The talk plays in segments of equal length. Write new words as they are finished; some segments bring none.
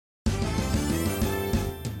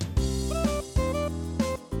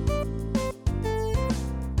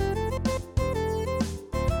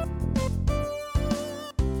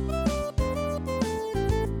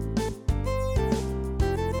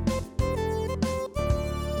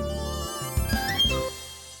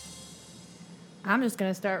I'm just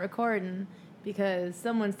going to start recording because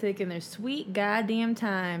someone's taking their sweet goddamn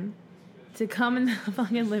time to come in the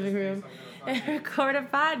fucking living room and record a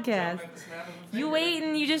podcast. You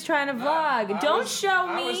waiting, you just trying to vlog. Don't show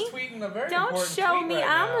me. Don't show me.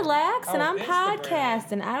 I'm relaxing. I'm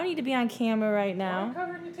podcasting. I don't need to be on camera right now. I'm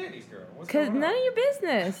covering your titties, girl. Because none of your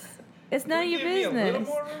business. It's none of your business.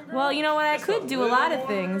 Well, you know what? I could do a lot of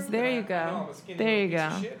things. There you go. There you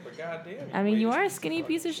go. I mean, you are a skinny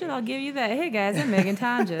piece of shit. I'll give you that. Hey, guys, I'm Megan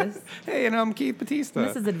Tonjes. Hey, and I'm Keith Batista.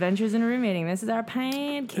 This is Adventures in Roommating. This is our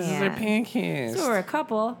podcast. This is our podcast. So we're a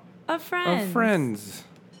couple of friends.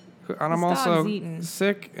 And I'm also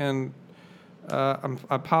sick, and I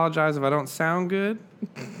apologize if I don't sound good,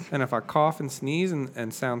 and if I cough and sneeze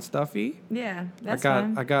and sound stuffy. Yeah, that's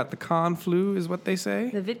fine. I got the con flu, is what they say.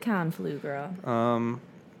 The VidCon flu, girl.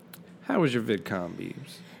 How was your VidCon,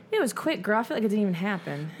 Beebs? It was quick, girl. I feel like it didn't even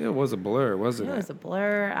happen. It was a blur, wasn't it? It was a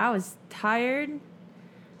blur. I was tired.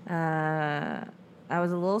 I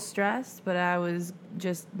was a little stressed, but I was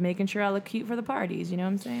just making sure I look cute for the parties. You know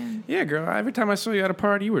what I'm saying? Yeah, girl. Every time I saw you at a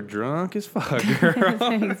party, you were drunk as fuck, girl.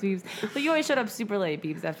 Thanks, Beebs. But you always showed up super late,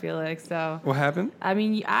 Beebs, I feel like. So what happened? I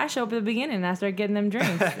mean, I show up at the beginning, and I start getting them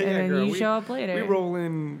drinks, and then girl, you show up later. We roll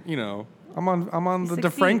in, I'm on the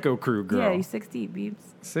DeFranco crew, girl. Yeah, you 6 deep, Beebs.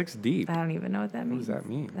 6 deep. I don't even know what that means. What does that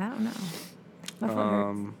mean? I don't know. My foot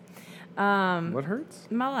hurts. What hurts?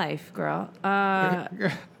 My life, girl.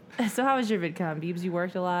 So how was your VidCon, Beebs? You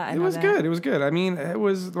worked a lot. It was good. It was good. I mean, it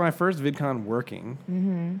was my first VidCon working.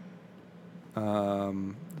 Mm-hmm.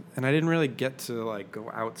 And I didn't really get to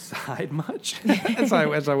go outside much as I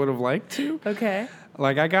would have liked to. Okay.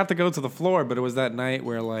 I got to go to the floor, but it was that night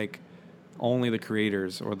where only the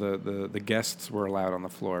creators or the guests were allowed on the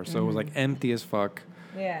floor. So it was empty as fuck.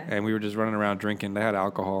 Yeah. And we were just running around drinking. They had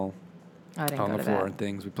alcohol on the floor that. and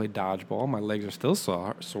things. We played dodgeball. My legs are still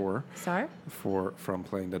sore. Sorry? From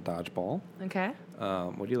playing the dodgeball. Okay.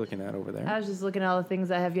 What are you looking at over there? I was just looking at all the things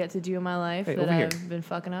I have yet to do in my life that I've been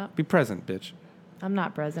fucking up. Be present, bitch. I'm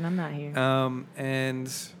not present. I'm not here. And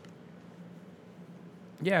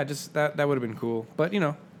yeah, just that would have been cool. But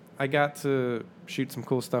I got to shoot some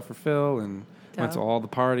cool stuff for Phil and went to all the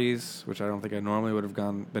parties, which I don't think I normally would have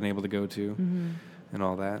been able to go to. Mm-hmm. And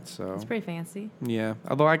all that, so it's pretty fancy. Yeah,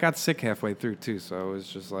 although I got sick halfway through too, so it was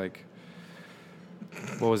just what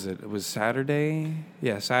was it? It was Saturday.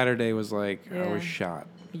 Yeah, Saturday was I was shot.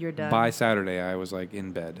 You're done. By Saturday, I was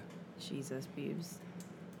in bed. Jesus, Beebs.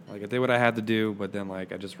 I did what I had to do, but then I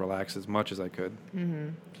just relaxed as much as I could.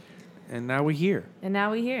 Mm-hmm. And now we're here.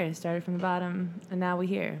 Started from the bottom, and now we're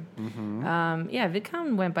here. Mm-hmm. Yeah,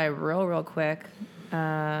 VidCon went by real quick.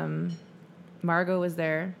 Margot was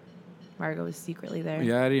there. Margot was secretly there.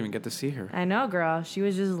 Yeah, I didn't even get to see her. I know, girl. She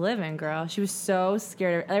was just living, girl. She was so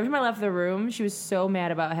scared. Every time I left the room, she was so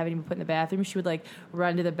mad about having to be put in the bathroom. She would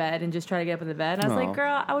run to the bed and just try to get up in the bed. And I was like,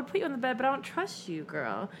 girl, I would put you in the bed, but I don't trust you,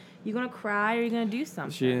 girl. You gonna cry or you gonna do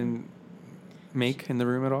something? She didn't make in the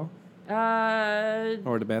room at all?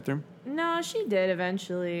 Or the bathroom? No, she did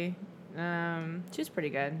eventually. She was pretty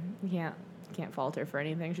good. You can't fault her for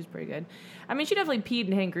anything. She's pretty good. I mean, she definitely peed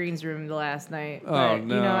in Hank Green's room the last night. But,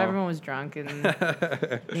 no. Everyone was drunk and,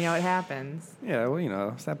 it happens. Yeah, well,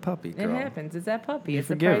 it's that puppy, girl. It happens. It's that puppy. You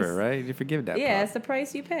forgive her, right? You forgive that Yeah, pup. it's the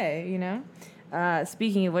price you pay,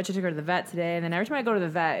 Speaking of which, I took her to the vet today, and then every time I go to the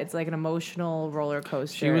vet, it's like an emotional roller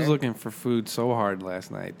coaster. She was looking for food so hard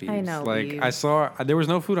last night, Beebs. I know, Beebs. I saw, there was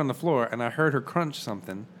no food on the floor, and I heard her crunch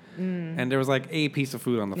something, and there was a piece of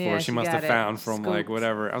food on the floor she must have found from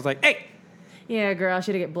whatever. I was like, hey! Yeah, girl,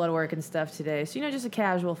 she had to get blood work and stuff today. So, just a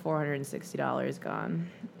casual $460 gone.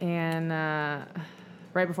 And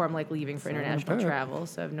right before I'm leaving for international travel,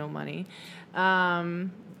 so I have no money. But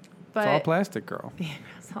it's all plastic, girl. Yeah,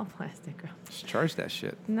 it's all plastic, girl. Just charge that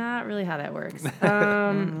shit. Not really how that works.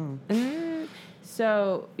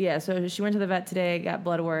 So she went to the vet today, got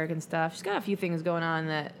blood work and stuff. She's got a few things going on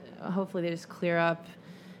that hopefully they just clear up.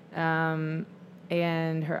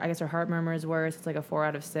 And her heart murmur is worse. It's a 4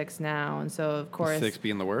 out of 6 now, and so of course 6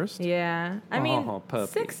 being the worst. Yeah, I mean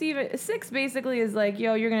 6 basically is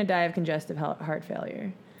you're gonna die of congestive heart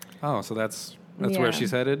failure. Oh, so that's where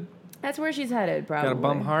she's headed. That's where she's headed, probably. Got a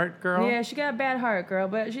bum heart, girl. Yeah, she got a bad heart, girl,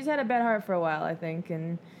 but she's had a bad heart for a while, I think,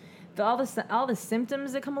 and all the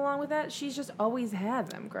symptoms that come along with that, she's just always had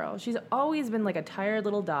them, girl. She's always been a tired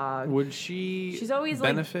little dog. Would she's always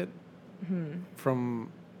benefit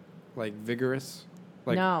from vigorous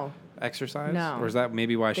exercise? No. Or is that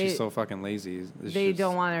maybe why she's so fucking lazy? They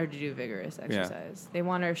don't want her to do vigorous exercise. Yeah. They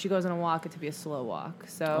want her, if she goes on a walk, it to be a slow walk.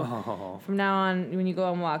 So from now on, when you go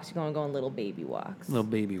on walks, you're going to go on little baby walks. Little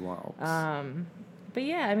baby walks. But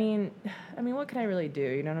yeah, I mean, what can I really do?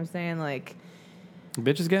 You know what I'm saying?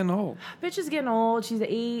 Bitch is getting old. Bitch is getting old. She's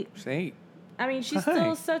 8. She's 8. I mean, she's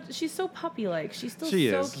she's so puppy-like. She's still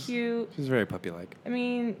cute. She's very puppy-like. I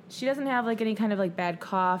mean, she doesn't have, like, any kind of, like, bad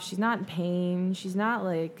cough. She's not in pain. She's not,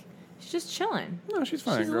 like, she's just chilling. No, she's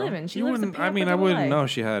fine, she's girl. Living. She lives a I wouldn't know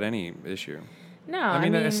she had any issue. No, I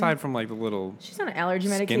mean, aside from, like, the little she's on allergy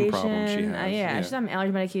medication. Skin problem she has. Yeah, she's on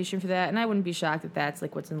allergy medication for that, and I wouldn't be shocked if that's,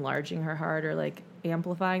 like, what's enlarging her heart or, like,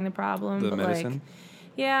 amplifying the problem. The medicine? Like,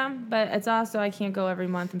 yeah, but it's also, I can't go every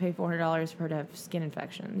month and pay $400 for her to have skin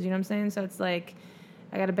infections. You know what I'm saying? So it's like,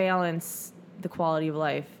 I got to balance the quality of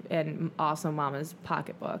life and also mama's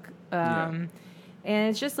pocketbook. And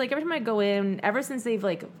it's just like every time I go in, ever since they've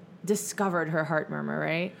like discovered her heart murmur,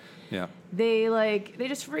 right? Yeah. They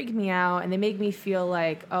just freak me out and they make me feel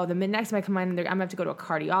like, oh, the next time I come in, I'm going to have to go to a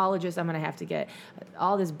cardiologist. I'm going to have to get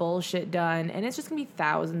all this bullshit done. And it's just going to be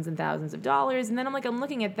thousands and thousands of dollars. And then I'm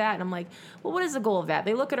looking at that and I'm like, well, what is the goal of that?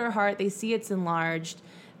 They look at her heart, they see it's enlarged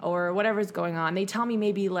or whatever's going on. They tell me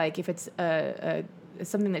maybe like if it's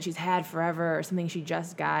something that she's had forever or something she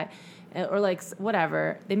just got or like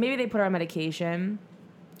whatever. Maybe they put her on medication,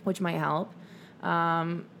 which might help.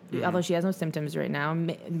 Although she has no symptoms right now.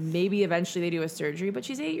 Maybe eventually they do a surgery, but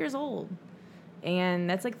she's 8 years old. And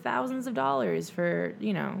that's like thousands of dollars for,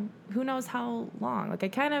 who knows how long. Like I'm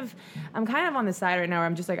kind of on the side right now where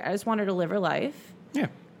I'm just like, I just want her to live her life. Yeah.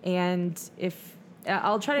 And if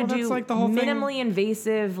I'll try to do like the whole minimally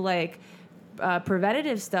invasive, like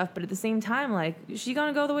preventative stuff, but at the same time, like she's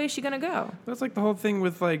going to go the way she's going to go. That's like the whole thing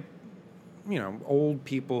with like, old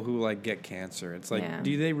people who like get cancer. It's like,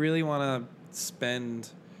 do they really want to spend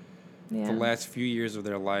the last few years of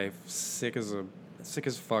their life sick as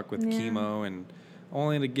fuck with chemo and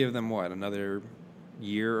only to give them another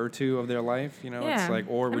year or two of their life, It's like,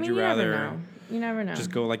 or would you rather you never know.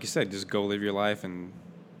 Just go, like you said, just go live your life. And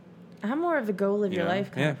I'm more of the go live your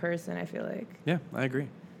life kind of person, I feel like. Yeah, I agree.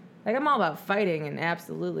 Like I'm all about fighting and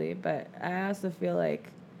absolutely, but I also feel like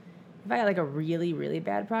if I had like a really, really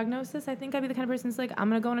bad prognosis, I think I'd be the kind of person that's like, I'm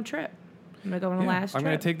going to go on a trip. I'm going to go on a last trip. I'm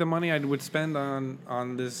going to take the money I would spend on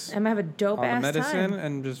this. I'm going to have a dope-ass medicine time.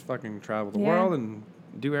 And just fucking travel the world and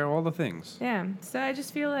do all the things. Yeah. So I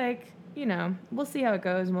just feel like, we'll see how it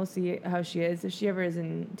goes and we'll see how she is. If she ever is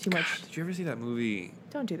in too much. Did you ever see that movie?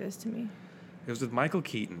 Don't do this to me. It was with Michael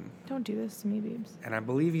Keaton. Don't do this to me, Beebs. And I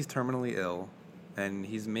believe he's terminally ill. And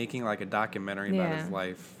he's making like a documentary about his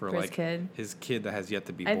life for like his kid that has yet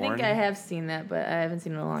to be born. I think I have seen that, but I haven't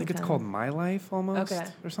seen it in a long time. I think it's called My Life almost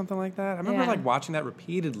or something like that. I remember like watching that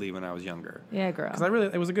repeatedly when I was younger. Yeah, girl.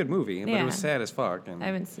 Because it was a good movie, but it was sad as fuck. And I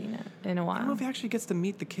haven't seen it in a while. I don't know if he actually gets to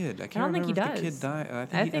meet the kid. I don't think he does. The kid dies.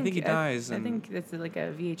 I think he dies. I think it's like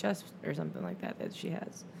a VHS or something like that she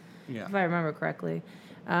has. Yeah. If I remember correctly.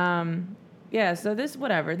 Yeah, so this,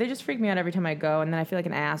 whatever. They just freak me out every time I go, and then I feel like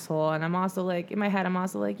an asshole. And I'm also like, in my head, I'm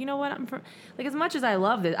also like, you know what? Like, as much as I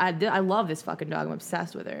love this, I love this fucking dog. I'm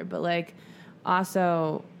obsessed with her. But, like,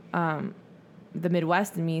 also, the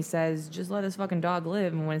Midwest in me says, just let this fucking dog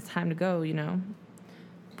live. And when it's time to go,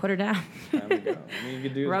 put her down. Time to go. I mean, you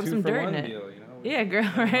could do rub some dirt in it. Deal, Yeah,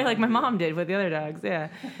 girl, right? Like my mom did with the other dogs, yeah.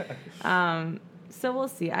 So we'll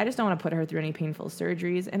see. I just don't want to put her through any painful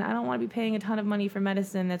surgeries, and I don't want to be paying a ton of money for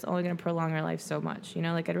medicine that's only going to prolong her life so much.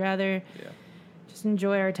 Like I'd rather just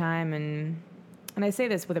enjoy our time, and I say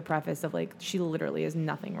this with a preface of like she literally has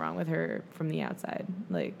nothing wrong with her from the outside.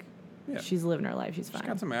 Like she's living her life. She's fine. She's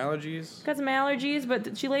got some allergies.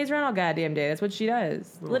 But she lays around all goddamn day. That's what she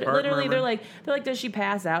does. Literally, they're like, does she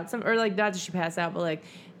pass out? Or like, not does she pass out, but like,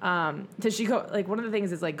 does she go, like, one of the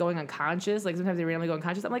things is like going unconscious. Like sometimes they randomly go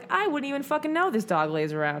unconscious. I'm like, I wouldn't even fucking know this dog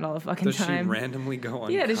lays around all the fucking time. Does she randomly go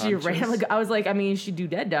unconscious? Yeah, does she randomly go? I was like, I mean, she do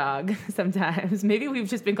dead dog sometimes. Maybe we've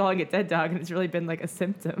just been calling it dead dog and it's really been like a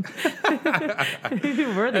symptom.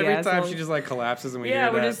 Every time she just like collapses and we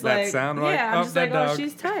hear that sound, we're like, I'm just dead like, dog. Oh,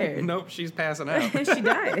 she's tired. Nope, she's passing out. She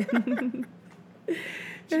died.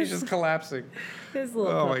 She's just collapsing. This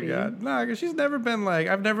little puppy. My God. No, because she's never been like,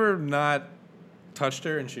 I've never not touched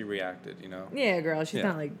her and she reacted, Yeah, girl. She's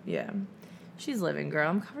not like, she's living, girl.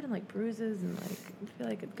 I'm covered in like bruises and like, I feel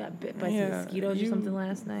like it got bit by some mosquitoes or something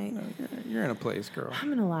last night. You're in a place, girl.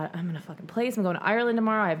 I'm in a fucking place. I'm going to Ireland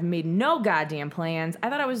tomorrow. I've made no goddamn plans. I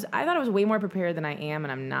thought I was way more prepared than I am,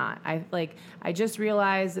 and I'm not. I just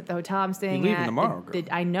realized that the hotel I'm staying You're leaving tomorrow, girl.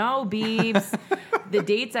 I know, Beebs. The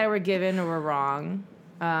dates I were given were wrong.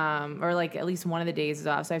 Or like at least one of the days is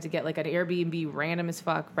off, so I have to get like an Airbnb random as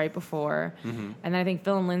fuck right before, and then I think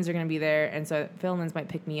Phil and Linz are gonna be there, and so Phil and Linz might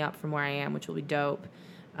pick me up from where I am, which will be dope.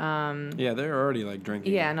 Yeah, they're already like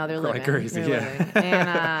drinking. Yeah, no, they're living like crazy. They're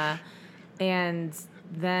living. And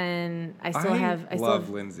then I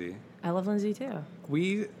love Lindsay. I love Lindsay too.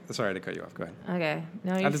 Sorry to cut you off. Go ahead. Okay.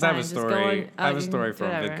 No, you're I just fine. have a story. I have a story from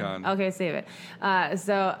VidCon. Okay, save it.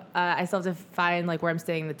 So I still have to find like where I'm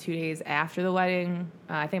staying the 2 days after the wedding.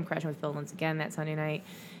 I think I'm crashing with Phil once again that Sunday night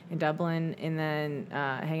in Dublin, and then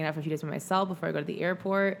hanging out for a few days by myself before I go to the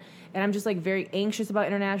airport. And I'm just like very anxious about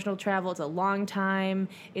international travel. It's a long time.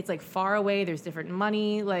 It's like far away. There's different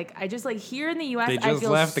money. Like I just like here in the U.S. They just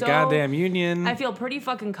left the goddamn union. I feel pretty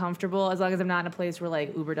fucking comfortable as long as I'm not in a place where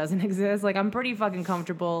like Uber doesn't exist. Like I'm pretty fucking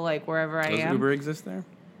comfortable like wherever I am. Does Uber exist there?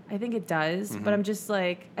 I think it does, but I'm just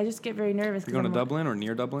like, I just get very nervous. You're going to Dublin or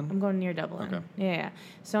near Dublin? I'm going near Dublin. Okay. Yeah.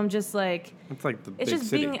 So I'm just like, it's like the it's big just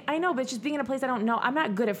city. being, I know, but it's just being in a place I don't know. I'm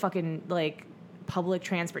not good at fucking like public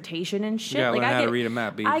transportation and shit. You gotta like learn how to read a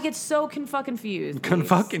map, Beebs. I get so confused.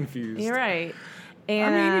 Confused. You're right.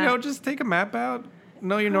 And, I mean, just take a map out,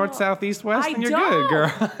 know your north, south, east, west, and you're good,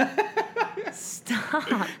 girl. Stop.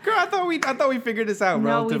 Girl, I thought we figured this out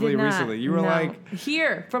relatively recently. You were like,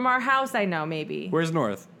 here from our house. I know maybe. Where's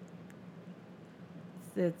north?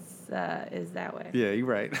 It's is that way. Yeah, you're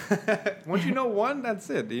right. Once you know one, that's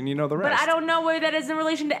it, and you know the rest. But I don't know where that is in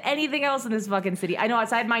relation to anything else in this fucking city. I know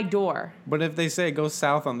outside my door. But if they say go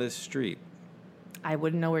south on this street, I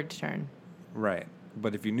wouldn't know where to turn. Right.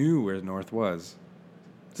 But if you knew where north was,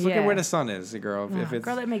 just look at where the sun is, girl. If it's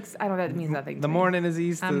girl, that means nothing. The morning is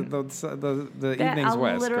east, the evening's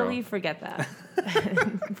west. I'll literally girl. forget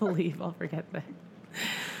that. Believe I'll forget that.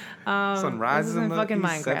 Sun rises in the fucking east,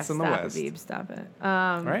 Minecraft. sets in the west. Stop it, Beeb. Stop it.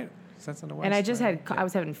 Right. Sets in the west. And I just I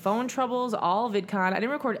was having phone troubles all VidCon. I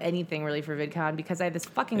didn't record anything really for VidCon because I had this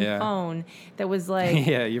fucking phone that was like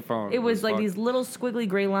your phone. It was like these little squiggly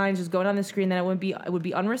gray lines just going on the screen. Then it would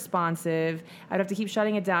be unresponsive. I'd have to keep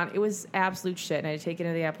shutting it down. It was absolute shit. And I had to take it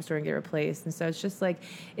into the Apple Store and get it replaced. And so it's just like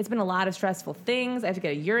it's been a lot of stressful things. I have to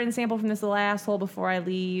get a urine sample from this little asshole before I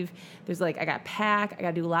leave. There's like I got to pack. I got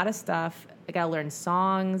to do a lot of stuff. I got to learn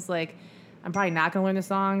songs. Like I'm probably not gonna learn the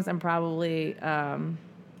songs. I'm probably gonna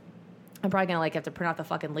like have to print out the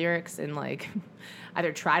fucking lyrics and like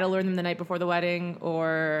either try to learn them the night before the wedding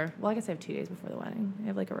or I guess I have 2 days before the wedding. I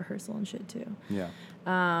have like a rehearsal and shit too. Yeah.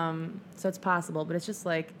 So it's possible, but it's just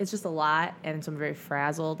a lot, and so I'm very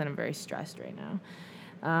frazzled and I'm very stressed right now.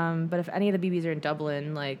 But if any of the BBs are in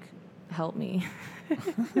Dublin, like help me,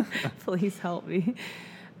 please help me.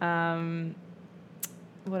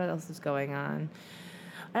 What else is going on?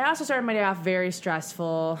 I also started my day off very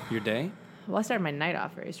stressful. Your day? Well, I started my night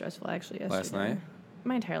off very stressful, actually, yesterday. Last night?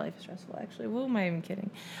 My entire life is stressful, actually. Who am I even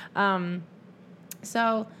kidding?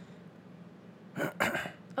 So,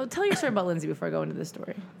 tell your story about Lindsay before I go into this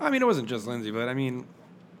story. I mean, it wasn't just Lindsay, but I mean...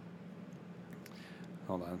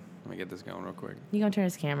 Hold on. Let me get this going real quick. You gonna turn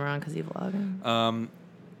his camera on because he's vlogging?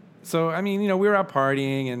 So, I mean, we were out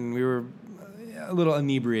partying, and we were a little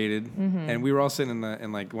inebriated, and we were all sitting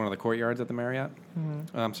in like one of the courtyards at the Marriott.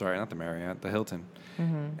 I'm sorry, not the Marriott, the Hilton.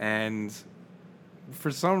 And for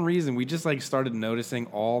some reason, we just like started noticing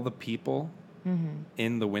all the people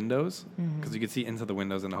in the windows because you could see into the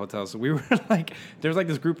windows in the hotel. So we were like, there's like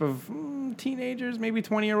this group of teenagers, maybe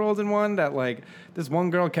 20-year-olds in one that like this one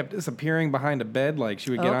girl kept disappearing behind a bed. Like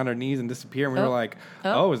she would get on her knees and disappear. And we were like,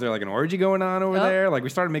 is there like an orgy going on over there? Like we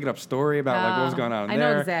started making up story about like what was going on there. I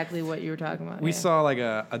know exactly what you were talking about. We saw like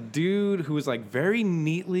a dude who was like very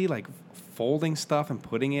neatly like folding stuff and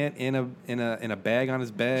putting it in a bag on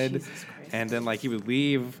his bed. Jesus Christ. And then like he would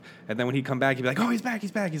leave, and then when he'd come back, he'd be like, "Oh, he's back."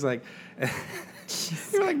 He's like, we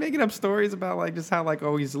were like making up stories about like just how like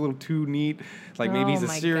he's a little too neat, like maybe he's a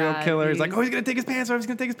serial killer. He's like, "Oh, he's gonna take his pants off. He's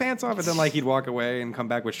gonna take his pants off," and then like he'd walk away and come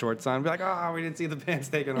back with shorts on, and be like, "Oh, we didn't see the pants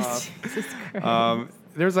taken off." Jesus Christ.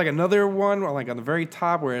 There's like another one like on the very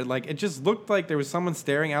top where like it just looked like there was someone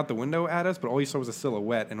staring out the window at us, but all you saw was a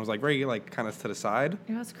silhouette, and it was like very like kind of to the side.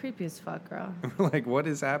 It was creepy as fuck, girl. Like, what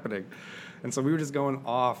is happening? And so we were just going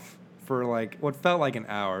off for like what felt like an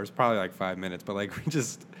hour. It was probably like 5 minutes, but like we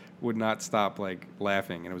just would not stop like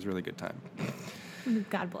laughing, and it was a really good time.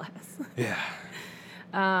 God bless. Yeah.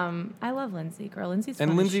 I love Lindsay, girl. Lindsay's fun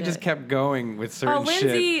and Lindsay as shit. just kept going with certain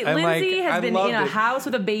Lindsay, shit. Lindsay has been in a house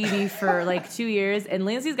with a baby for like 2 years, and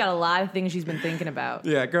Lindsay's got a lot of things she's been thinking about.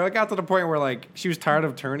 Yeah, girl, it got to the point where like she was tired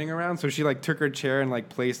of turning around, so she like took her chair and like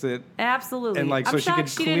placed it. Absolutely. And like so she could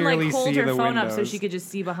she clearly didn't like hold see her the phone windows. up so she could just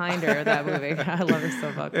see behind her that movie. I love her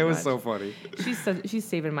so fucking It was much. so funny. She's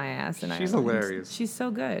saving my ass, and she's hilarious. She's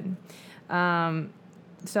so good.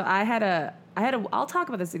 So I'll talk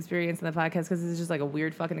about this experience in the podcast because it's just like a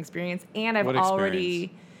weird fucking experience. And I've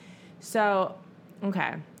already, so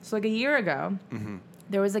like a year ago,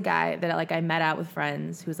 there was a guy that like I met out with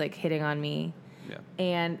friends who was like hitting on me. Yeah.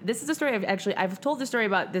 And this is a story I've told the story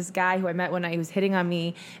about this guy who I met one night. He was hitting on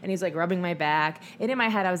me, and he's like rubbing my back. And in my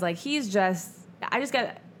head, I was like, I just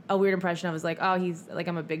got a weird impression. I was like, oh, he's like,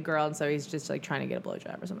 I'm a big girl, and so he's just like trying to get a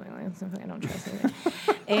blowjob or something like that. I don't trust him.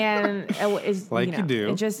 And it's like you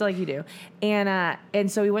do, just like you do.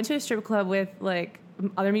 And so we went to a strip club with like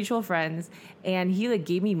other mutual friends, and he like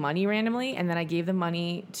gave me money randomly, and then I gave the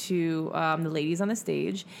money to the ladies on the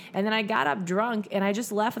stage, and then I got up drunk, and I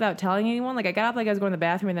just left without telling anyone. Like I got up like I was going to the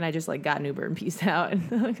bathroom, and then I just like got an Uber and peaced out,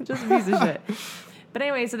 and just a piece of shit. But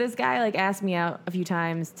anyway, so this guy like asked me out a few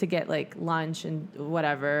times to get like lunch and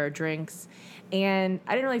whatever, drinks. And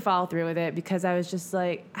I didn't really follow through with it because I was just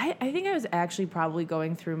like, I think I was actually probably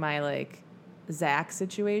going through my like Zach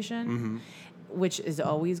situation, which is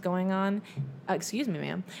always going on. Excuse me,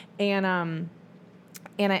 ma'am. And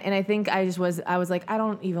I think I was like, I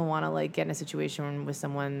don't even want to like get in a situation with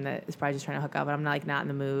someone that is probably just trying to hook up, and I'm like not in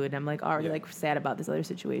the mood. I'm like already like sad about this other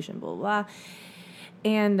situation, blah, blah, blah.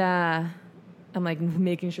 And, I'm like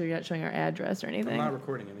making sure you're not showing our address or anything. I'm not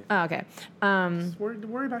recording anything. Oh, okay.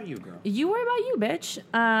 Worry about you, girl. You worry about you,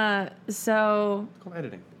 bitch. So it's called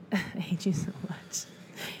editing. I hate you so much.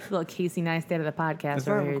 Little Casey Neistat of the podcast. It's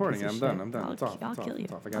not recording. I'm done. I'll kill you.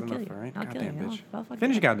 I got enough. All right. I'll kill you.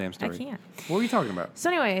 Finish your goddamn story. I can't. What were you talking about? So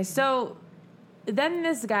anyway, then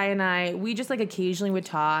this guy and we just like occasionally would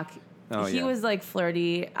talk. He was like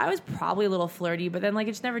flirty. I was probably a little flirty, but then like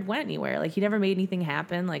it just never went anywhere. Like he never made anything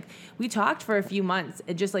happen. Like we talked for a few months,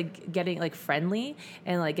 just like getting like friendly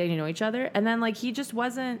and like getting to know each other. And then like he just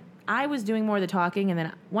wasn't. I was doing more of the talking, and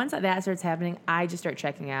then once that starts happening, I just start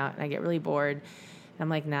checking out, and I get really bored. And I'm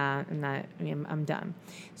like, nah, I'm not. I'm done.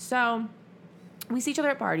 So we see each other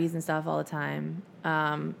at parties and stuff all the time.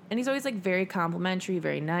 And he's always like very complimentary,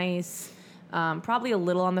 very nice. Probably a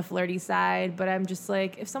little on the flirty side, but I'm just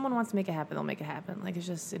like, if someone wants to make it happen, they'll make it happen. Like, it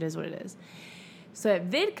is what it is. So at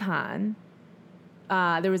VidCon,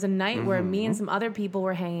 there was a night where me and some other people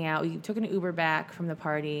were hanging out. We took an Uber back from the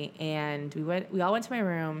party, and we all went to my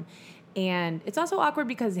room. And it's also awkward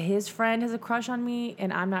because his friend has a crush on me,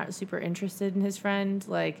 and I'm not super interested in his friend.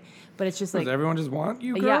 Like, but it's just like, does everyone just want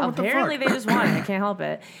you, girl? Yeah, what apparently they just want it. I can't help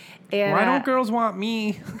it. And, why don't girls want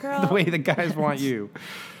me girl, the way the guys want you?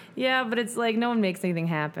 Yeah, but it's like no one makes anything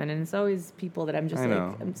happen, and it's always people that I'm just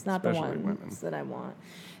like, it's not the ones women that I want.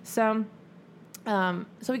 So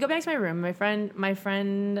we go back to my room. My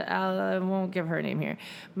friend, I won't give her name here.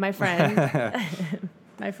 My friend,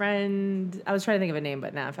 I was trying to think of a name,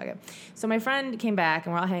 but nah, fuck it. So my friend came back,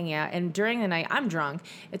 and we're all hanging out, and during the night, I'm drunk,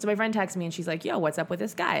 and so my friend texts me, and she's like, yo, what's up with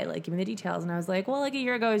this guy? Like, give me the details. And I was like, well, like a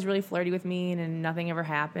year ago, he was really flirty with me, and nothing ever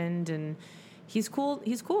happened, and he's cool.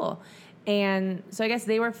 And so I guess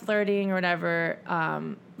they were flirting or whatever.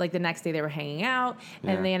 Like the next day they were hanging out,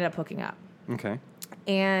 and they ended up hooking up. Okay.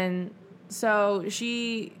 And so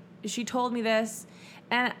she told me this,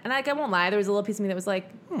 and like I won't lie, there was a little piece of me that was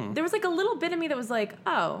like, there was like a little bit of me that was like,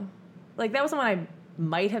 oh, like that was someone I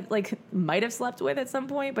might have slept with at some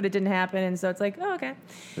point, but it didn't happen, and so it's like, oh, okay.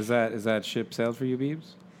 Is that ship sailed for you,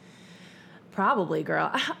 Beebs? Probably,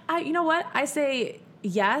 girl. You know what? I say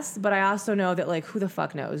yes, but I also know that, like, who the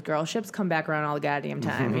fuck knows, girl? Ships come back around all the goddamn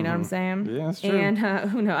time. You know what I'm saying? Yeah, that's true. And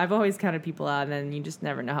who knows? I've always counted people out, and then you just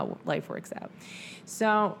never know how life works out.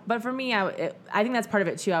 So, but for me, I think that's part of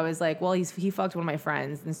it, too. I was like, well, he fucked one of my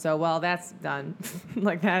friends, and so, well, that's done.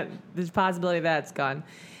 Like, that, there's a possibility that's gone.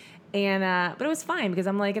 And, but it was fine, because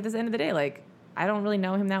I'm like, at the end of the day, like, I don't really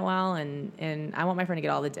know him that well, and I want my friend to get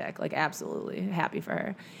all the dick. Like, absolutely. Happy for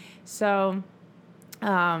her. So,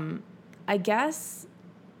 I guess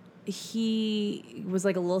he was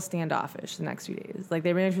like a little standoffish the next few days. Like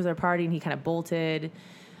they ran to their party and he kind of bolted.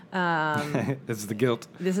 This is the guilt.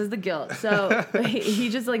 So he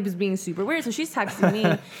just like was being super weird. So she's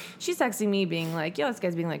texting me being like, yo, this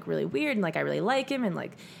guy's being like really weird, and like I really like him, and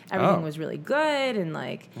like everything was really good, and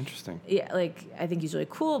like interesting. Yeah, like I think he's really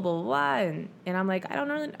cool, blah blah blah. And I'm like, I don't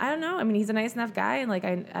know. I mean, he's a nice enough guy, and like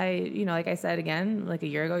I you know, like I said again, like a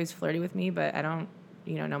year ago he's flirty with me, but I don't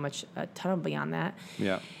know a ton beyond that.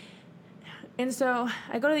 Yeah. And so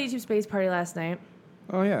I go to the YouTube Space Party last night.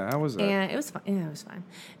 Oh yeah, how was that? And it was fun. Yeah, it was fine.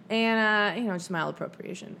 And just mild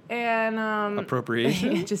appropriation. And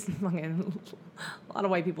appropriation? Just fucking a lot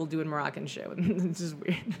of white people doing Moroccan shit. It's just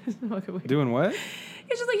weird. Doing what?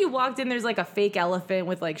 It's just like you walked in. There's like a fake elephant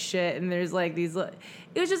with like shit, and there's like these. It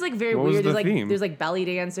was just like very weird. Was the theme? There's like belly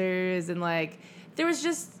dancers, and like there was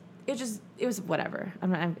just. It was whatever.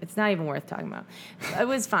 It's not even worth talking about. It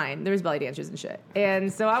was fine. There was belly dancers and shit.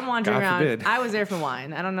 And so I'm wandering around. Forbid. I was there for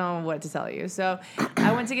wine. I don't know what to tell you. So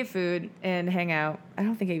I went to get food and hang out. I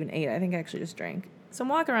don't think I even ate. I think I actually just drank. So I'm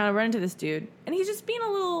walking around, I run into this dude, and he's just being a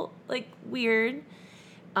little, like, weird.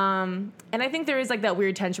 And I think there is, like, that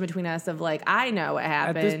weird tension between us of, like, I know what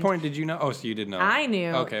happened. At this point, did you know? Oh, so you did know. I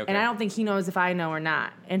knew. Okay. And I don't think he knows if I know or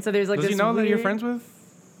not. And so there's, like, Does this he know weird... that you're friends with?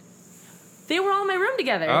 They were all in my room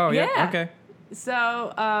together. Oh, yeah. Okay.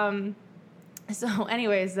 So, and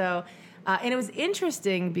it was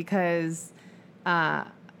interesting because,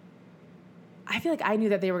 I feel like I knew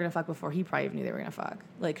that they were going to fuck before he probably knew they were going to fuck.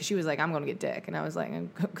 Like, 'cause she was like, I'm going to get dick. And I was like,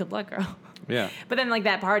 good luck, girl. Yeah. But then, like,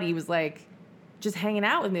 that party, he was like, just hanging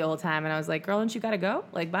out with me the whole time. And I was like, girl, don't you got to go?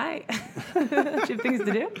 Like, bye. Don't you have things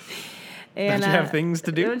to do? And, don't you have things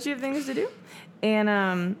to do? Don't you have things to do?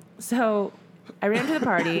 And so I ran to the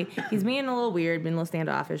party. He's being a little weird, being a little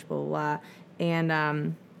standoffish, blah, blah, blah.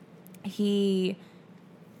 And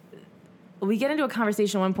we get into a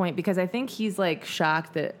conversation at one point because I think he's, like,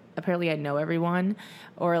 shocked that apparently I know everyone,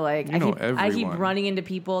 or, like, I keep running into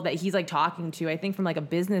people that he's, like, talking to, I think from, like, a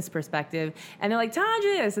business perspective, and they're like,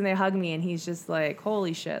 Tonjes, and they hug me, and he's just like,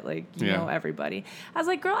 holy shit, like, you know everybody. I was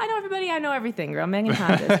like, girl, I know everybody, I know everything, girl, Megan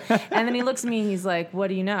Tonjes. And then he looks at me and he's like, what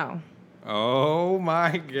do you know? Oh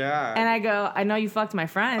my God. And I go, I know you fucked my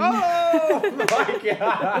friend. Oh my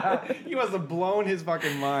God. You must have blown his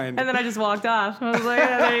fucking mind. And then I just walked off. I was like,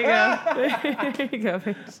 yeah, there you go. There you go,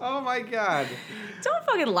 bitch. Oh my God. Don't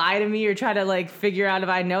fucking lie to me or try to, like, figure out if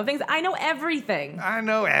I know things. I know everything. I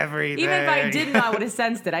know everything. Even if I didn't know, I would have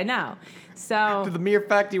sensed it. I know. So, to the mere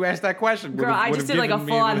fact you asked that question. Girl, I just did, like, a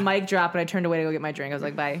full-on mic drop, and I turned away to go get my drink. I was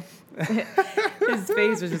like, bye. His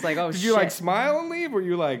face was just like, oh, shit. Did you, like, smile and leave, or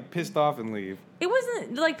you, like, pissed off and leave? It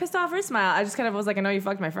wasn't, like, pissed off or smile. I just kind of was like, I know you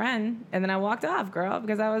fucked my friend. And then I walked off, girl,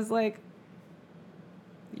 because I was like,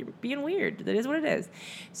 you're being weird. That is what it is.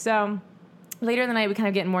 So later in the night, we kind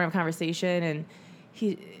of get more of a conversation, and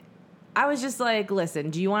I was just like, listen,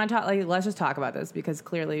 do you want to talk? Like, let's just talk about this, because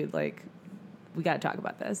clearly, like, we got to talk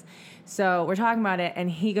about this. So we're talking about it, and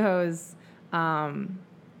he goes,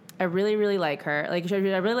 I really, really like her. Like, I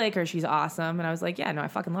really like her. She's awesome. And I was like, yeah, no, I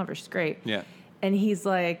fucking love her. She's great. Yeah. And he's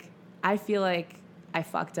like, I feel like I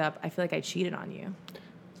fucked up. I feel like I cheated on you.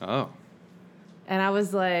 Oh. And I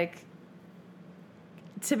was like,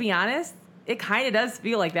 to be honest, it kind of does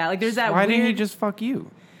feel like that. Like, there's that Why didn't he just fuck you?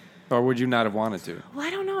 Or would you not have wanted to? Well, I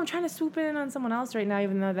don't know. I'm trying to swoop in on someone else right now,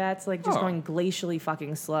 even though that's, like, just going glacially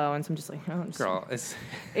fucking slow. And so I'm just like, oh. Girl, it's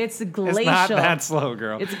glacial. It's not that slow,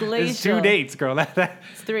 girl. It's glacial. It's 2 dates, girl.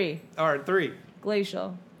 It's 3. All right, 3.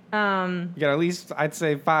 Glacial. You got at least, I'd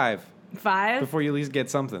say 5. 5? Before you at least get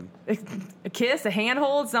something. A kiss, a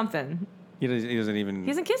handhold, something. He doesn't even... He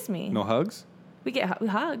doesn't kiss me. No hugs? We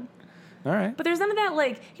hug. All right. But there's none of that,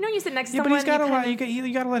 like, you know, you sit next to someone. Yeah, but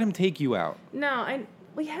you gotta let him take you out. No,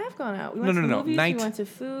 we have gone out. We went to movies, we went to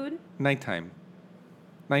food. Nighttime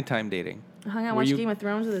dating. Hung out, watched Game of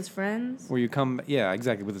Thrones with his friends. Where you come, yeah,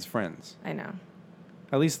 exactly, with his friends. I know.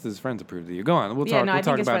 At least his friends approved of you. Go on, we'll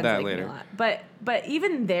talk about that later. But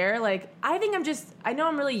even there, like, I think I know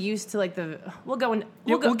I'm really used to, like, we'll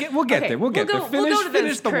get there.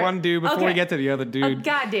 Finish the one dude before we get to the other dude. Oh,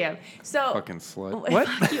 goddamn. So fucking slut. What?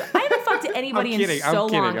 I haven't fucked anybody in so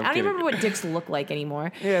long. I don't even remember what dicks look like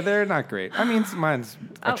anymore. Yeah, they're not great. I mean, mine's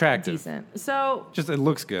attractive. Decent. So just it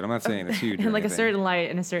looks good. I'm not saying it's huge. In like a certain light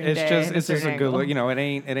and a certain day. It's just a good look. You know, it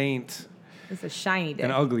ain't. It's a shiny dick.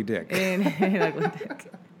 An ugly dick. An ugly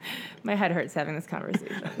dick. My head hurts having this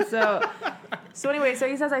conversation. So anyway, so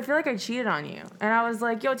he says, I feel like I cheated on you. And I was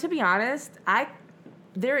like, yo, to be honest,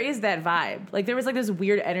 there is that vibe. Like, there was, like, this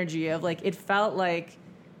weird energy of, like, it felt like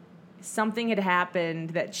something had happened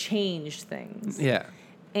that changed things. Yeah.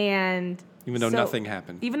 And... Even though nothing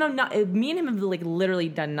happened. Even though me and him have, like, literally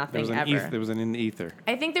done nothing ever. There was an in the ether.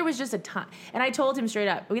 I think there was just a time. And I told him straight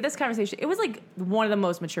up, we had this conversation. It was, like, one of the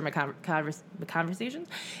most mature conversations.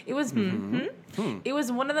 It was, It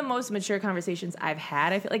was one of the most mature conversations I've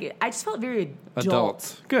had. I feel like I just felt very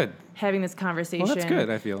adult. Good. Having this conversation. Well, that's good,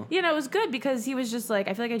 I feel. You know, it was good because he was just like,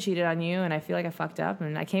 I feel like I cheated on you and I feel like I fucked up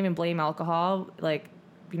and I can't even blame alcohol. Like,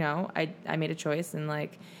 you know, I made a choice and,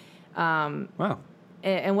 like... wow.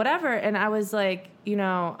 And whatever, and I was like, you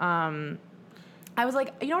know, I was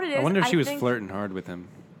like, you know what it is? I wonder if she was flirting hard with him.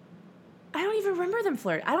 I don't even remember them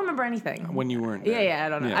flirting. I don't remember anything. When you weren't there. Yeah, I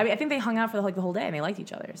don't know. Yeah. I mean, I think they hung out for, like, the whole day, and they liked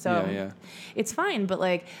each other. So it's fine, but,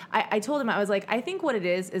 like, I told him, I was like, I think what it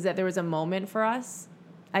is that there was a moment for us.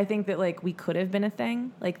 I think that, like, we could have been a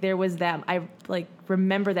thing. Like, there was that, I, like,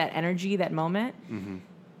 remember that energy, that moment. Mm-hmm.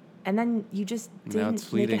 And then you just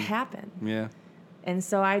didn't make it happen. Yeah. And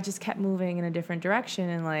so I just kept moving in a different direction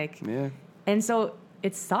and, like... Yeah. And so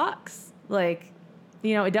it sucks. Like,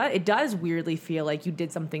 you know, it does weirdly feel like you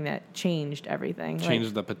did something that changed everything.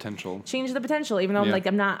 Changed the potential. Changed the potential, even though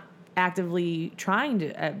I'm not actively trying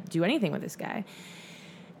to do anything with this guy.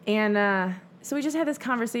 And so we just had this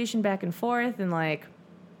conversation back and forth, and like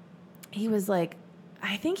he was like,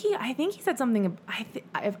 I think he said something.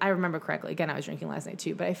 If I remember correctly, again, I was drinking last night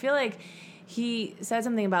too, but I feel like he said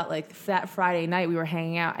something about like that Friday night we were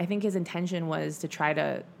hanging out. I think his intention was to try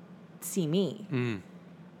to see me.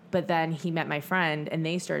 But then he met my friend and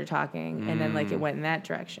they started talking, and then like it went in that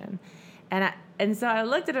direction. And so I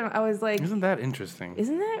looked at him, I was like, Isn't that interesting?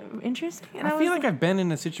 And I feel like I've been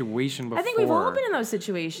in a situation before. I think we've all been in those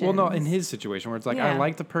situations. Well, no, in his situation where it's like, I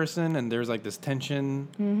like the person and there's like this tension.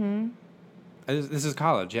 Mm-hmm. This is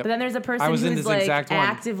college, yep. But then there's a person who's like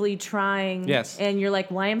actively trying. Yes. And you're like,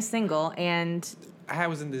 well, I am single, and I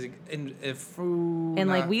was in this,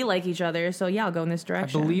 like we like each other, so yeah, I'll go in this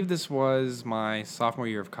direction. I believe this was my sophomore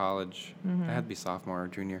year of college. I had to be sophomore or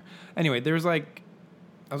junior. Anyway, there was like,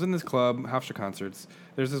 I was in this club, Hofstra Concerts.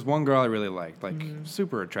 There's this one girl I really liked, like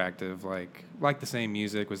super attractive, like the same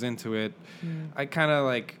music, was into it. I kind of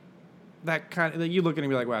like that kind of, like, you look at her and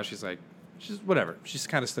be like, wow, she's whatever. She just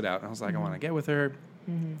kind of stood out, and I was like, I want to get with her,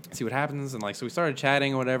 see what happens, and like, so we started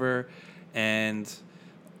chatting or whatever, and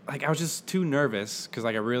like I was just too nervous because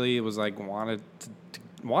like I really was like wanted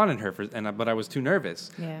her but I was too nervous.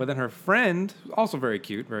 Yeah. But then her friend, also very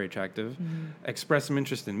cute, very attractive, expressed some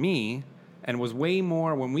interest in me, and was way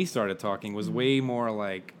more, when we started talking, was way more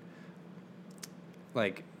like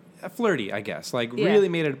flirty, I guess. Like really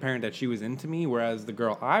made it apparent that she was into me, whereas the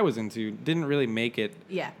girl I was into didn't really make it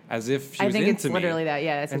as if she was into me. I think it's literally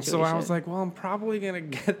that, And so I was like, well, I'm probably going to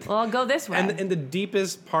get... Well, I'll go this way. And the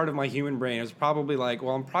deepest part of my human brain was probably like,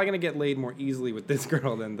 well, I'm probably going to get laid more easily with this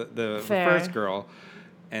girl than the first girl.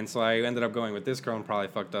 And so I ended up going with this girl and probably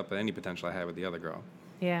fucked up any potential I had with the other girl.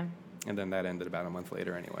 Yeah. And then that ended about a month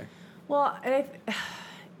later anyway. Well,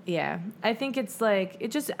 yeah, I think it's like, we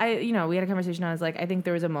had a conversation. I was like, I think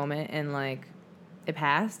there was a moment and like it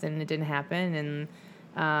passed and it didn't happen.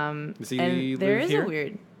 And, does he and live here? A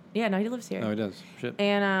weird, he lives here. Oh, he does. Shit.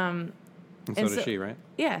 And so does she, right?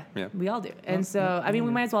 Yeah, we all do. And I mean,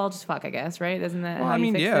 we might as well just fuck, I guess, right? Isn't that how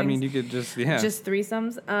you fix things? I mean, you could just, just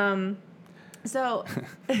threesomes. So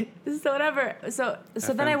whatever. So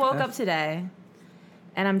then I woke up today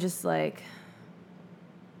and I'm just like,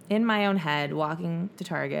 in my own head, walking to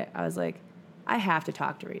Target, I was like, I have to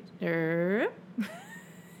talk to Rachel.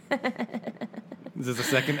 Is this a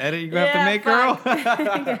second edit you have to make, girl?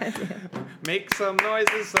 Make some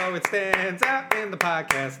noises so it stands out in the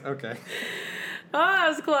podcast. Okay. Oh, that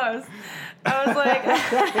was close. I was like...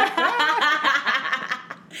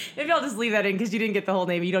 Maybe I'll just leave that in because you didn't get the whole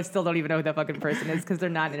name. You still don't even know who that fucking person is because they're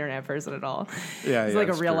not an internet person at all. Yeah, it's like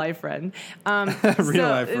a real life friend. Real life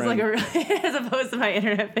friend. It's like as opposed to my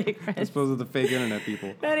internet fake friends. As opposed to the fake internet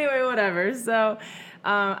people. Anyway, whatever. So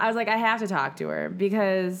I was like, I have to talk to her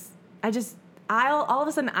because all of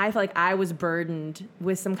a sudden I felt like I was burdened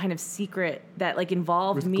with some kind of secret that like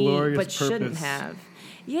involved me but shouldn't have.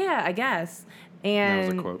 Yeah, I guess. And that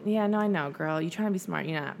was a quote. Yeah, no, I know, girl. You're trying to be smart,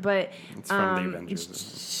 you're not. But it's from the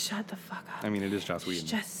Avengers. Shut the fuck up. I mean, it is Joss Whedon.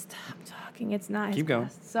 Just stop talking. It's not. Keep going.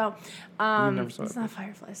 So, it's not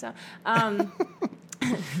Firefly. So,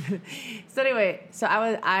 so anyway,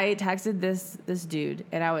 I texted this dude,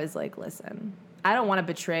 and I was like, listen, I don't want to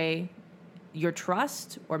betray your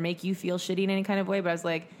trust or make you feel shitty in any kind of way, but I was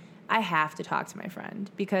like, I have to talk to my friend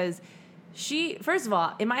because. She, first of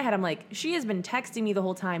all, in my head, I'm like, she has been texting me the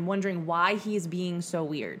whole time, wondering why he is being so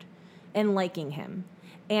weird and liking him.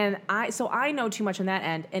 And I know too much on that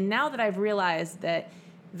end. And now that I've realized that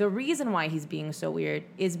the reason why he's being so weird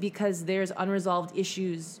is because there's unresolved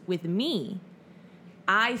issues with me,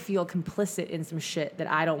 I feel complicit in some shit that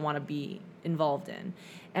I don't want to be involved in.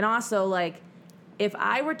 And also, like, if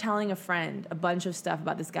I were telling a friend a bunch of stuff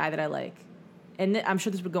about this guy that I like, and I'm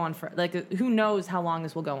sure this would go on for, like, who knows how long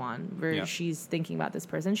this will go on, where she's thinking about this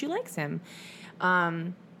person. She likes him.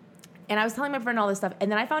 And I was telling my friend all this stuff.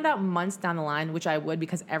 And then I found out months down the line, which I would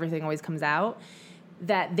because everything always comes out,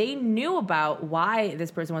 that they knew about why this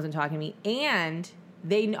person wasn't talking to me. And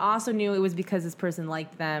they also knew it was because this person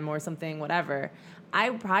liked them or something, whatever. I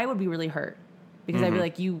probably would be really hurt because I'd be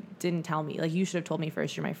like, you didn't tell me. Like, you should have told me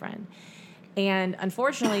first. You're my friend. And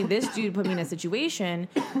unfortunately, this dude put me in a situation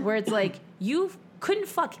where it's like, you couldn't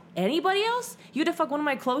fuck anybody else? You had to fuck one of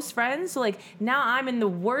my close friends? So, like, now I'm in the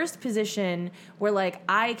worst position where, like,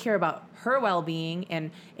 I care about her well-being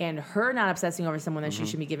and her not obsessing over someone that she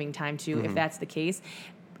should be giving time to, if that's the case.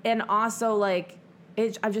 And also, like,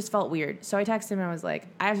 I just felt weird. So I texted him and I was like,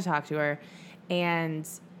 I have to talk to her. And,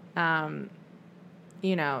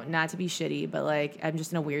 you know, not to be shitty, but, like, I'm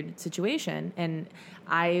just in a weird situation. And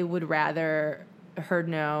I would rather her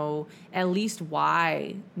know at least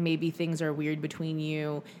why maybe things are weird between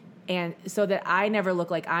you, and so that I never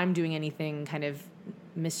look like I'm doing anything kind of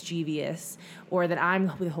mischievous or that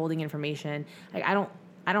I'm withholding information. Like I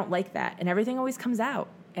don't like that, and everything always comes out,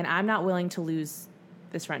 and I'm not willing to lose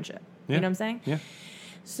this friendship. Yeah. You know what I'm saying? Yeah.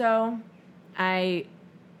 So I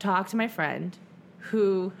talked to my friend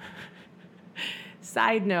who,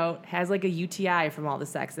 side note, has like a UTI from all the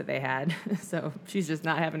sex that they had. So she's just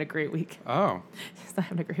not having a great week. Oh. She's not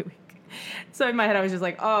having a great week. So in my head, I was just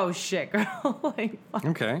like, oh, shit, girl. Like, fuck.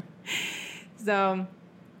 Okay. So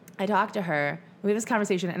I talked to her. We had this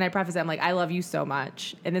conversation, and I preface it, I'm like, I love you so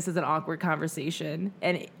much, and this is an awkward conversation.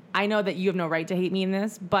 And I know that you have no right to hate me in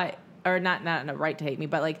this, but, or not no right to hate me,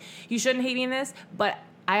 but like, you shouldn't hate me in this, but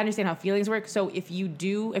I understand how feelings work. So if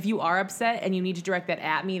you are upset and you need to direct that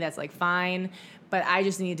at me, that's like fine. But I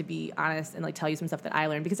just need to be honest and like tell you some stuff that I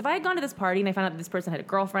learned. Because if I had gone to this party and I found out that this person had a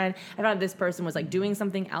girlfriend, I found out this person was like doing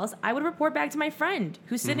something else, I would report back to my friend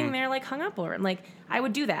who's sitting there like hung up over him. Like I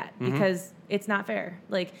would do that because it's not fair.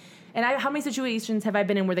 Like, and how many situations have I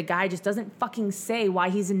been in where the guy just doesn't fucking say why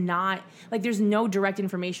he's not, like there's no direct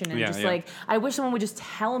information and like, I wish someone would just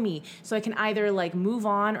tell me so I can either like move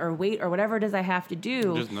on or wait or whatever it is I have to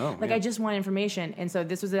do. Just know. Like I just want information. And so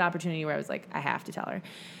this was an opportunity where I was like, I have to tell her.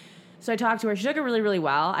 So I talked to her. She took it really, really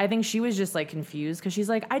well. I think she was just like confused because she's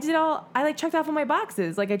like, I like checked off all my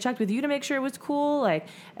boxes. Like I checked with you to make sure it was cool. Like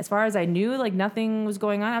as far as I knew, like nothing was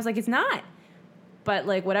going on. I was like, it's not. But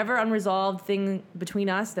like whatever unresolved thing between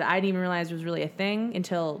us that I didn't even realize was really a thing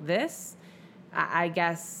until this, I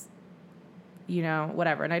guess, you know,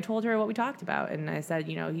 whatever. And I told her what we talked about, and I said,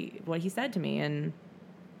 you know, what he said to me,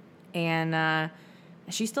 and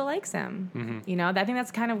she still likes him. You know, I think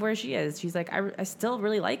that's kind of where she is. She's like, I still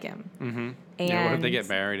really like him. And yeah, what if they get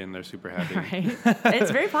married and they're super happy? Right?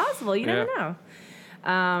 It's very possible. You never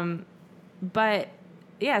know. But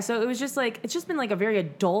yeah, so it was just like, it's just been like a very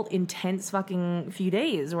adult, intense fucking few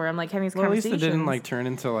days where I'm like having these conversations. At least it didn't like turn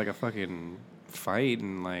into like a fucking fight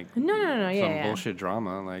and like some bullshit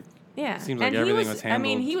drama. Like, seems like everything was handled. I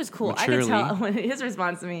mean, he was cool. Maturely. I could tell when his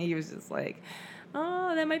response to me, he was just like,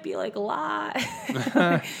 oh, that might be like a lot.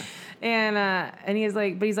 And he's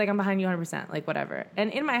like, I'm behind you 100%, like whatever.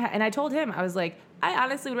 And in my head, and I told him, I was like, I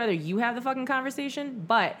honestly would rather you have the fucking conversation,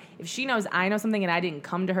 but if she knows I know something and I didn't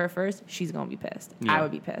come to her first, she's gonna be pissed. Yeah. I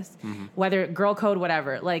would be pissed. Whether girl code,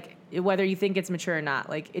 whatever, like whether you think it's mature or not,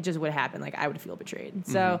 like it just would happen. Like I would feel betrayed.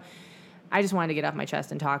 So I just wanted to get off my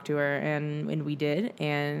chest and talk to her, and we did.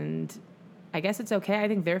 And I guess it's okay. I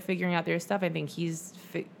think they're figuring out their stuff. I think he's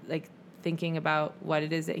thinking about what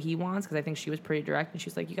it is that he wants, because I think she was pretty direct, and she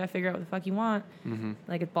was like, you gotta figure out what the fuck you want.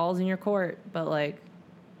 Like, it balls in your court, but like,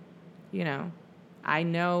 you know, I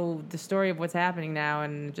know the story of what's happening now,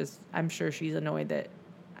 and just I'm sure she's annoyed that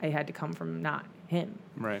I had to come from not him.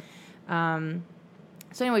 Right. So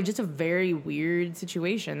anyway, just a very weird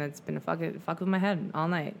situation that's been fuck with my head all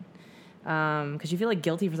night, because you feel like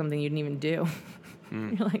guilty for something you didn't even do.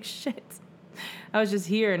 You're like, shit, I was just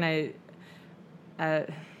here, and I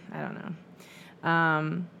don't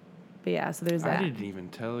know. But yeah, so there's that. I didn't even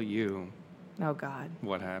tell you. Oh, God.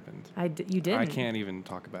 What happened? You didn't? I can't even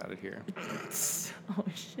talk about it here. Oh,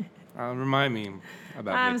 shit. Remind me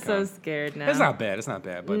about I'm VidCon. so scared now. It's not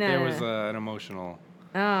bad. But there was an emotional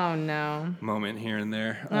moment here and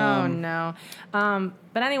there. No.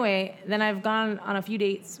 But anyway, then I've gone on a few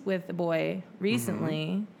dates with a boy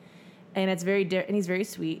recently, and it's very and he's very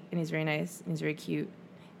sweet, and he's very nice, and he's very cute.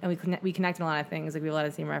 And we connect on a lot of things. Like, we have a lot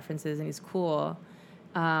of the same references, and he's cool.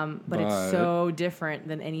 But it's so different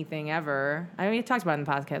than anything ever. I mean, we talked about it in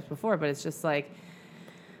the podcast before, but it's just like,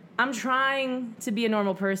 I'm trying to be a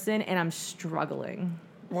normal person, and I'm struggling.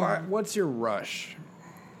 What's your rush?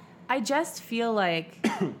 I just feel like...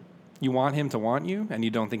 You want him to want you, and you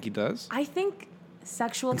don't think he does? I think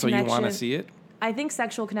sexual connection... So you want to see it? I think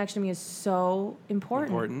sexual connection to me is so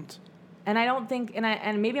important. And I don't think...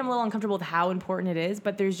 And maybe I'm a little uncomfortable with how important it is,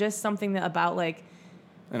 but there's just something about, like...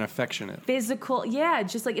 An affectionate. Physical... Yeah,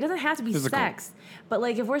 just, like, it doesn't have to be sex. But,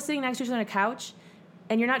 like, if we're sitting next to each other on a couch...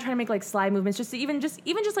 And you're not trying to make, like, slide movements, just to even just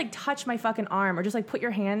like, touch my fucking arm or just, like, put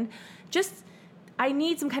your hand. Just, I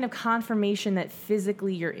need some kind of confirmation that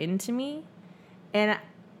physically you're into me. And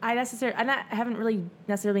I haven't really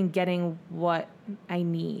necessarily been getting what I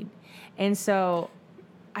need. And so,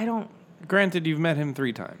 I don't... Granted, you've met him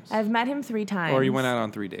 3 times. I've met him 3 times. Or you went out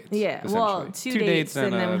on 3 dates. Yeah, well, 2 dates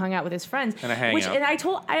and then we hung out with his friends. And a hangout. And I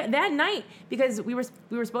told... that night, because we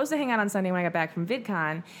were supposed to hang out on Sunday when I got back from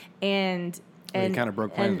VidCon, and... And he kind of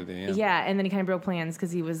broke plans with you, yeah. Yeah, and then he kind of broke plans because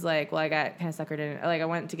he was like, well, I got kind of suckered in. Like, I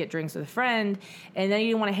went to get drinks with a friend, and then he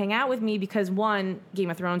didn't want to hang out with me because, one, Game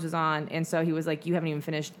of Thrones was on, and so he was like, you haven't even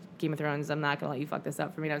finished Game of Thrones. I'm not going to let you fuck this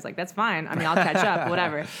up for me. And I was like, that's fine. I mean, I'll catch up,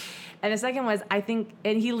 whatever. And the second was, I think,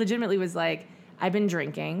 and he legitimately was like, I've been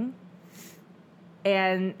drinking.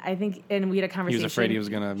 And I think, and we had a conversation. He was afraid he was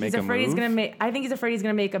going to make a move? I think he's afraid he's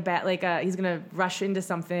going to make a bet, like, he's going to rush into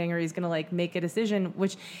something, or he's going to, like, make a decision,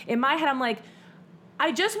 which, in my head, I'm like,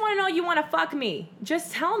 I just want to know you want to fuck me.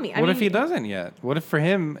 Just tell me. What if he doesn't yet? What if for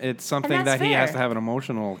him it's something that he has to have an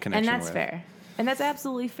emotional connection with? And that's fair. And that's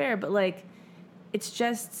absolutely fair. But, like, it's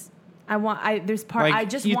just, I just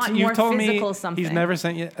want more physical something. He's never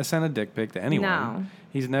sent a dick pic to anyone. No.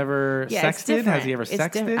 He's never sexted? Has he ever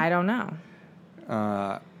sexted? I don't know.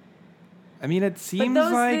 I mean, it seems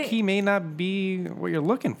like he may not be what you're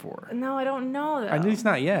looking for. No, I don't know, though. At least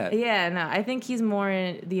not yet. Yeah, no. I think he's more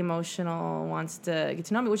in the emotional, wants to get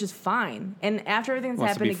to know me, which is fine. And after everything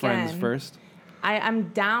that's happened again... Wants to be friends first? I'm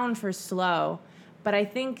down for slow. But I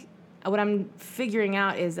think what I'm figuring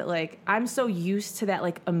out is that, like, I'm so used to that,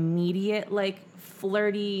 like, immediate, like,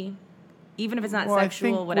 flirty... Even if it's not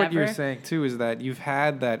sexual, I think whatever. What you're saying, too, is that you've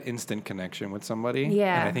had that instant connection with somebody.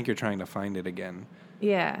 Yeah. And I think you're trying to find it again.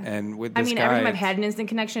 Yeah. And with this guy... every time I've had an instant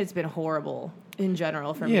connection, it's been horrible in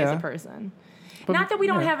general for me as a person. But, not that we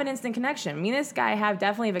don't have an instant connection. Me and this guy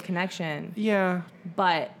definitely have a connection. Yeah.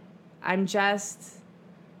 But I'm just...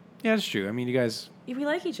 Yeah, it's true. I mean, you guys... We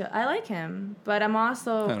like each other. I like him. But I'm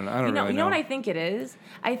also... I don't know. You know what I think it is?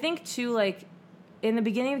 I think, too, like, in the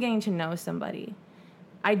beginning of getting to know somebody...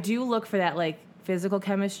 I do look for that, like, physical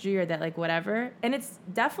chemistry or that, like, whatever. And it's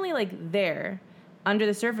definitely, like, there under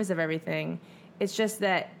the surface of everything. It's just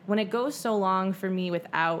that when it goes so long for me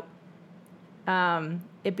without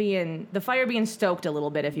it being, the fire being stoked a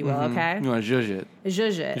little bit, if you will, okay? You want to zhuzh it.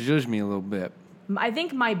 Zhuzh it. Zhuzh me a little bit. I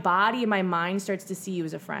think my body and my mind starts to see you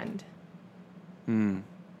as a friend.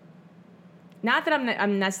 Not that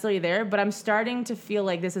I'm necessarily there, but I'm starting to feel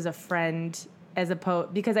like this is a friend as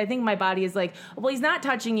opposed, because I think my body is like, well, he's not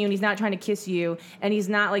touching you and he's not trying to kiss you and he's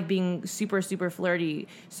not like being super, super flirty.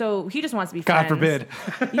 So he just wants to be friends. God forbid.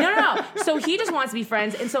 No. So he just wants to be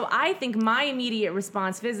friends. And so I think my immediate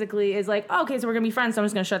response physically is like, oh, okay, so we're going to be friends. So I'm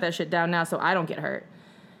just going to shut that shit down now so I don't get hurt.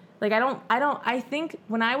 Like, I think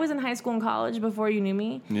when I was in high school and college before you knew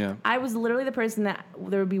me, I was literally the person that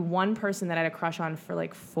there would be one person that I had a crush on for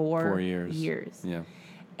like 4 years. Yeah.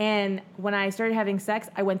 And when I started having sex,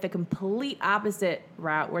 I went the complete opposite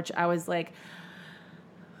route, which I was like,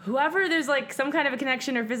 whoever there's like some kind of a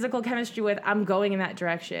connection or physical chemistry with, I'm going in that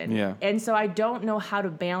direction. Yeah. And so I don't know how to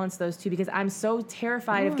balance those two because I'm so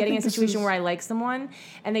terrified of getting in a situation where I like someone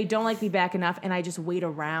and they don't like me back enough and I just wait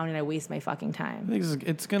around and I waste my fucking time. I think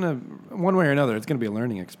it's going to, one way or another, it's going to be a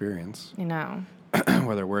learning experience. You know.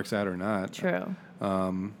 Whether it works out or not. True.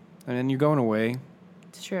 And then you're going away.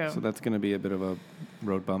 It's true. So that's going to be a bit of a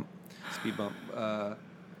road bump, speed bump. I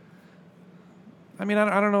mean,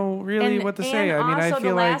 I don't know really what to say. I mean, I feel like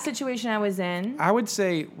the last situation I was in, I would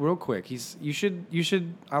say real quick. You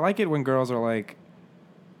should. I like it when girls are like,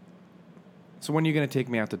 so when are you going to take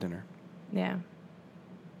me out to dinner? Yeah.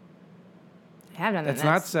 I have done that. It's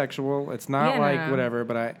not sexual. It's not whatever.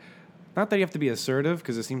 But not that you have to be assertive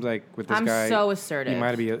because it seems like with this guy, I'm so assertive.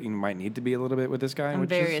 You might need to be a little bit with this guy. I'm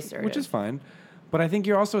very assertive, which is fine. But I think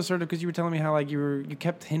you're also assertive because you were telling me how like you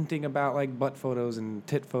kept hinting about like butt photos and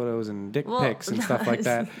tit photos and dick pics and stuff like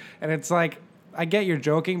that. And it's like, I get you're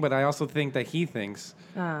joking, but I also think that he thinks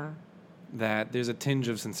that there's a tinge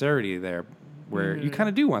of sincerity there where you kind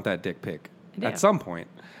of do want that dick pic at some point.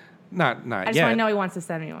 Not yet. I just want to know he wants to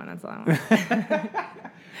send me one. That's all I want.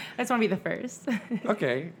 I just want to be the first.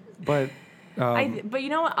 Okay, but... but you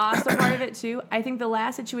know what? Also part of it too. I think the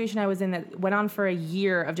last situation I was in that went on for a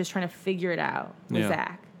year of just trying to figure it out with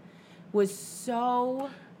Zach was so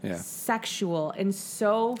sexual and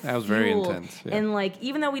so that was very intense. Yeah. And like,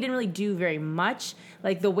 even though we didn't really do very much,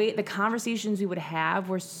 like the conversations we would have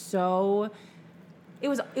were so. It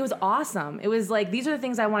was awesome. It was like, these are the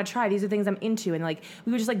things I want to try. These are the things I'm into. And like,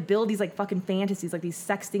 we would just like build these like fucking fantasies, like these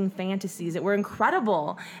sexting fantasies that were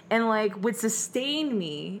incredible and like would sustain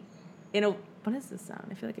me. What is this sound?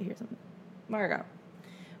 I feel like I hear something. Margo.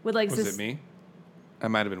 Was it me? I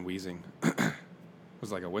might have been wheezing.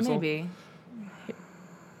 Was it like a whistle? Maybe.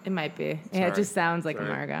 It might be. Yeah, it just sounds like a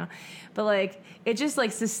Margo. But like, it just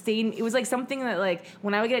like sustained. It was like something that like,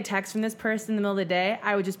 when I would get a text from this person in the middle of the day,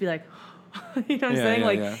 I would just be like, you know what I'm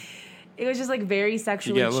saying? It was just like very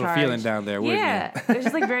sexually charged. You get a little feeling down there, wouldn't it? It was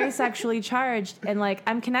just like very sexually charged. And like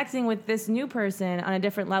I'm connecting with this new person on a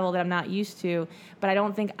different level that I'm not used to, but I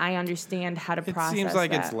don't think I understand how to process that. It seems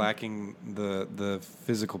like it's lacking the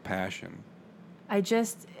physical passion.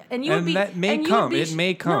 That may come. It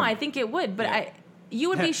may come. No, I think it would, but you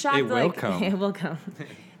would be shocked. It will come. It will come.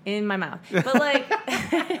 In my mouth. But like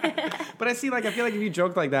But I feel like if you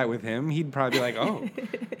joked like that with him, he'd probably be like, oh.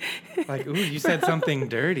 Like, ooh, you said something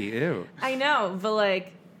dirty. Ew. I know, but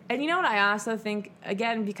like, and you know what I also think,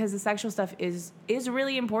 again, because the sexual stuff is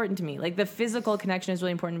really important to me. Like the physical connection is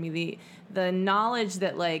really important to me. The knowledge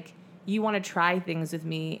that like you want to try things with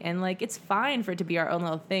me and like it's fine for it to be our own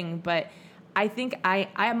little thing, but I think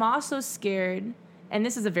I'm also scared, and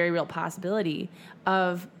this is a very real possibility,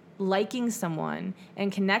 of liking someone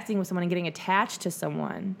and connecting with someone and getting attached to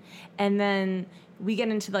someone, and then we get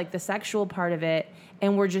into like the sexual part of it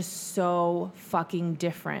and we're just so fucking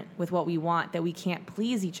different with what we want that we can't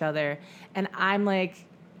please each other. And I'm like,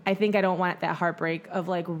 I think I don't want that heartbreak of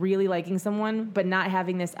like really liking someone but not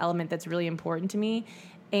having this element that's really important to me.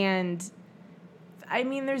 And I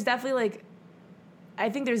mean, there's definitely like, I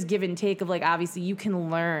think there's give and take of like, obviously you can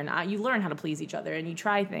learn, you learn how to please each other and you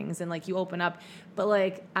try things and like you open up, but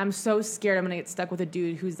like, I'm so scared I'm going to get stuck with a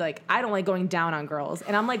dude who's like, I don't like going down on girls.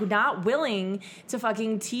 And I'm like, not willing to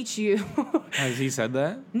fucking teach you. Has he said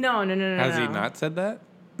that? No. Has he not said that?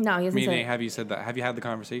 No, he hasn't said it. Have you said that? Have you had the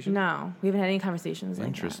conversation? No, we haven't had any conversations like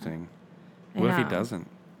Interesting. That. What if he doesn't?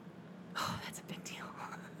 Oh, that's a big deal.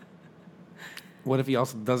 What if he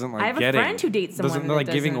also doesn't like getting? I have a friend who dates someone doesn't like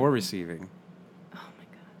giving or receiving.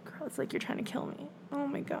 It's like you're trying to kill me. Oh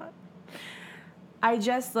my God. I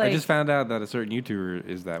just found out that a certain YouTuber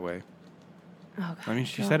is that way. Oh God. I mean,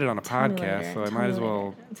 she said it on a podcast, so I might as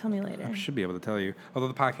well. Tell me later. I should be able to tell you. Although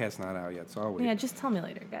the podcast's not out yet, so I'll wait. Yeah, just tell me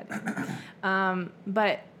later. Goddamn.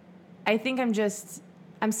 But I think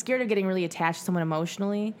I'm scared of getting really attached to someone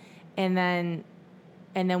emotionally, and then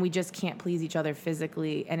we just can't please each other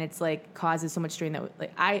physically, and it's like causes so much strain that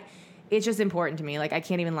like it's just important to me. Like I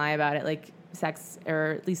can't even lie about it. Like sex,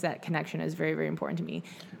 or at least that connection, is very, very important to me.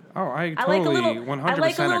 Oh, I totally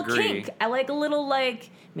 100% agree. Kink. I like a little, like,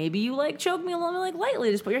 maybe you, like, choke me a little, like,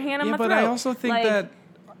 lightly. Just put your hand on my throat. Yeah, but I also think that,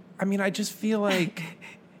 I mean, I just feel like...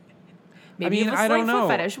 maybe you have a slight foot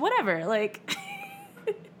fetish. Whatever, like...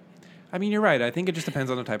 I mean, you're right. I think it just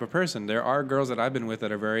depends on the type of person. There are girls that I've been with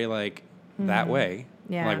that are very, like, that way.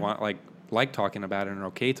 Yeah. Like talking about it and are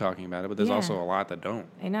okay talking about it, but there's also a lot that don't.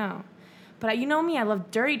 I know. But you know me, I love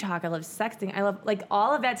dirty talk. I love sexting. I love, like,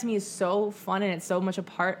 all of that to me is so fun, and it's so much a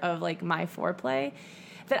part of, like, my foreplay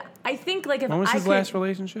that I think, like, if when was his last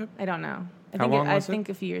relationship? I don't know. I think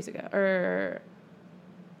a few years ago. Or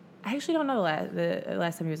I actually don't know the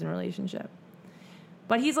last time he was in a relationship.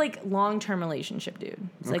 But he's, like, long-term relationship dude.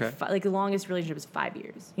 It's like the longest relationship is 5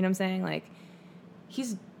 years. You know what I'm saying? Like,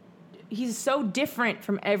 he's so different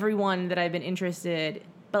from everyone that I've been interested,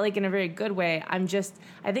 but like in a very good way. I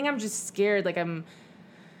think I'm just scared. Like I'm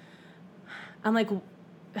like,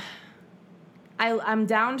 I'm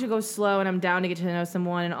down to go slow and I'm down to get to know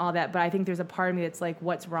someone and all that. But I think there's a part of me that's like,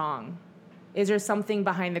 what's wrong? Is there something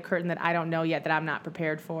behind the curtain that I don't know yet that I'm not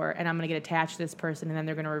prepared for? And I'm going to get attached to this person, and then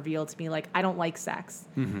they're going to reveal to me, like, I don't like sex,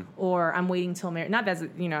 or I'm waiting till marriage. Not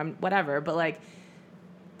that, you know, I'm whatever, but like,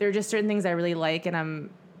 there are just certain things I really like. And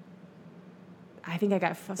I think I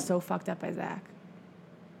got so fucked up by Zach.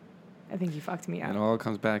 I think he fucked me up. It all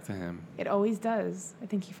comes back to him. It always does. I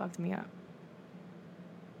think he fucked me up.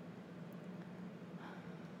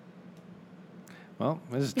 Well,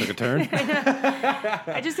 this took a turn.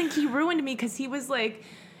 I just think he ruined me because he was like,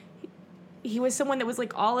 he was someone that was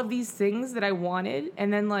like all of these things that I wanted,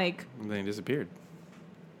 and then like... And then he disappeared.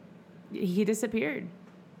 He disappeared.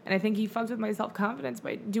 And I think he fucked with my self-confidence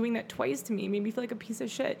by doing that twice to me. He made me feel like a piece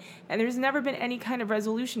of shit. And there's never been any kind of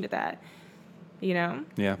resolution to that. You know?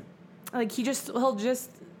 Yeah. Like, he'll just,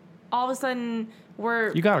 all of a sudden,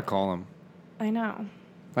 You gotta call him. I know.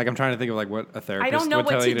 Like, I'm trying to think of, like, what a therapist would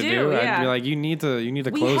tell you to do. Yeah. I'd be like, you need to close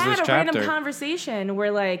this chapter. We had a random conversation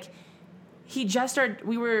where, like,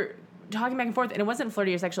 we were talking back and forth, and it wasn't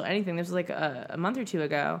flirty or sexual or anything. This was, like, a month or two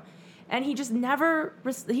ago. And he just never,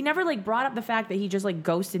 like, brought up the fact that he just, like,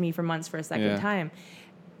 ghosted me for months for a second time.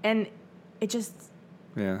 And it just...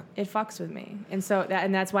 Yeah. It fucks with me. And so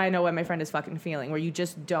that's why I know what my friend is fucking feeling, where you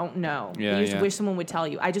just don't know. Yeah, you just wish someone would tell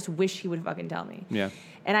you. I just wish he would fucking tell me. Yeah.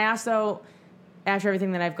 And I also, after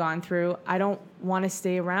everything that I've gone through, I don't want to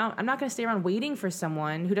stay around. I'm not going to stay around waiting for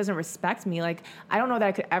someone who doesn't respect me. Like, I don't know that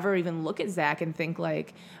I could ever even look at Zach and think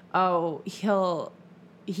like, oh,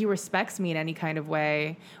 he respects me in any kind of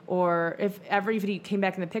way. Or if he came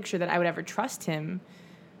back in the picture, that I would ever trust him.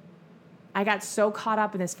 I got so caught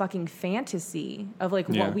up in this fucking fantasy of like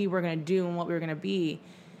what we were going to do and what we were going to be.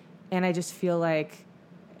 And I just feel like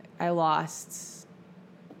I lost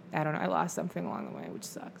something along the way, which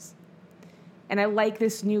sucks. And I like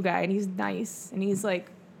this new guy, and he's nice, and he's like,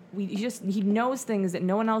 he knows things that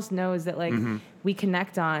no one else knows that like we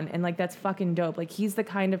connect on, and like that's fucking dope. Like he's the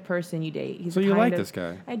kind of person you date. So you like this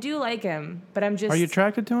guy? I do like him, but I'm just. Are you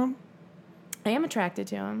attracted to him? I am attracted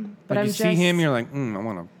to him, but like you see him, you're like, I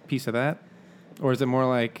want a piece of that, or is it more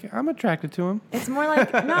like I'm attracted to him? It's more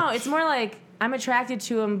like no, it's more like I'm attracted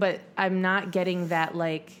to him, but I'm not getting that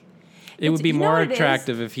like. It would be more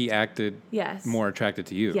attractive if he acted more attracted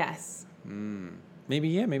to you. Yes.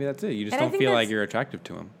 Maybe that's it. You just don't feel like you're attractive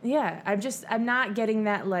to him. Yeah, I'm not getting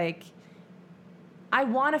that like. I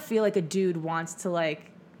want to feel like a dude wants to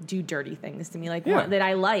like do dirty things to me, like that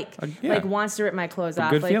I like wants to rip my clothes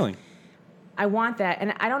off. Good feeling. I want that,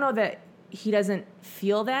 and I don't know that he doesn't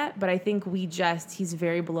feel that, but I think he's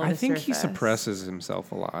very below the surface. I think he suppresses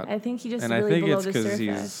himself a lot. I think he just really below the surface.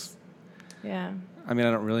 He's. Yeah. I mean,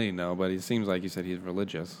 I don't really know, but it seems like you said he's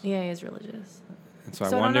religious. Yeah, he is religious. And so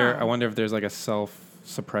I wonder if there's like a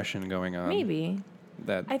self-suppression going on. Maybe.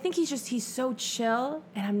 I think he's so chill,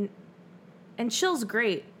 and chill's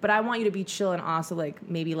great, but I want you to be chill and also like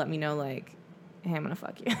maybe let me know like, hey, I'm gonna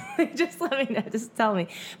fuck you. Just let me know. Just tell me.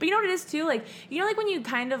 But you know what it is too? Like, you know, like when you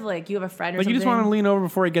kind of like you have a friend or something. But you just want to lean over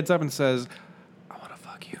before he gets up and says, I want to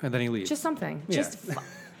fuck you, and then he leaves. Just something. Yeah.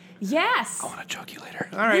 Yes. I want to choke you later.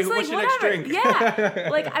 All right, what's your next drink? Yeah.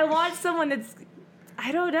 Like, I want someone that's,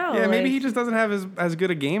 I don't know. Yeah, maybe he just doesn't have as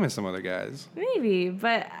good a game as some other guys. Maybe,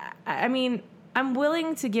 but, I mean, I'm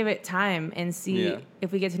willing to give it time and see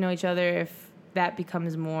if we get to know each other, if that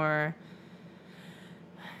becomes more,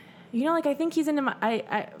 you know, like, I think he's into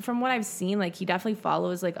my, from what I've seen, like, he definitely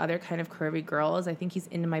follows, like, other kind of curvy girls. I think he's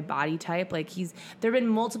into my body type. Like, there have been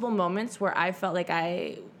multiple moments where I felt like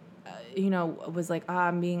was like,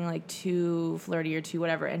 I'm being like too flirty or too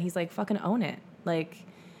whatever. And he's like, fucking own it. Like,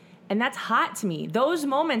 and that's hot to me. Those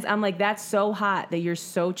moments, I'm like, that's so hot that you're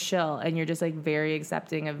so chill and you're just like very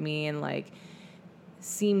accepting of me and like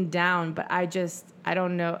seem down. But I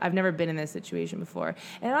don't know. I've never been in this situation before.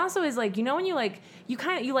 And it also is like, you know, when you like, you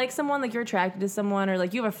like someone, like you're attracted to someone or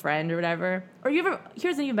like you have a friend or whatever, or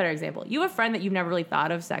here's an even better example. You have a friend that you've never really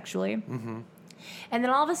thought of sexually. Mm-hmm. And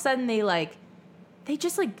then all of a sudden they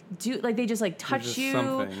just like do like they just like touch you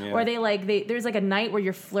or there's like a night where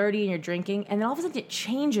you're flirty and you're drinking and then all of a sudden it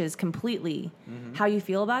changes completely how you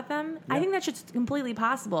feel about them. I think that's just completely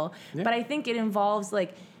possible, but I think it involves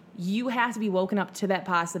like you have to be woken up to that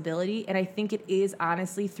possibility, and I think it is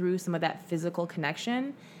honestly through some of that physical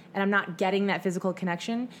connection, and I'm not getting that physical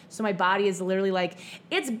connection, so my body is literally like,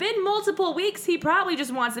 it's been multiple weeks, he probably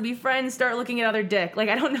just wants to be friends, start looking at other dick. Like,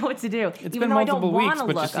 I don't know what to do. It's even been multiple weeks,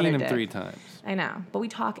 but you've seen him 3 times. I know, but we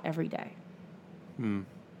talk every day. You know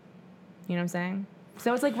what I'm saying?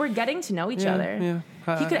 So it's like we're getting to know each other.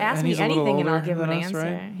 Yeah. He could ask me anything and I'll give him an answer.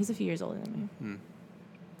 Right? He's a few years older than me.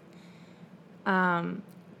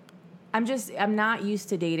 I'm not used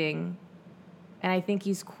to dating, and I think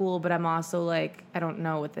he's cool, but I'm also like, I don't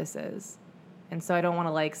know what this is. And so I don't want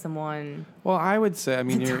to like someone. Well, I would say, I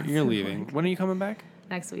mean, you're leaving. When are you coming back?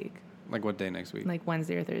 Next week. Like what day next week? Like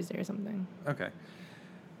Wednesday or Thursday or something. Okay.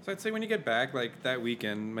 So I'd say when you get back, like that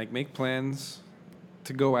weekend, like make plans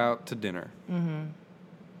to go out to dinner. Mm-hmm.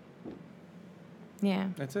 Yeah.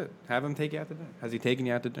 That's it. Have him take you out to dinner. Has he taken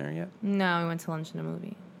you out to dinner yet? No, we went to lunch and a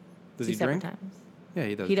movie. Does he drink? Times. Yeah,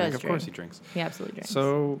 he does drink. Of course he drinks. He absolutely drinks.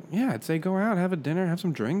 So, yeah, I'd say go out, have a dinner, have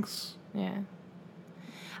some drinks. Yeah.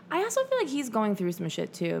 I also feel like he's going through some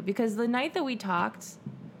shit, too, because the night that we talked,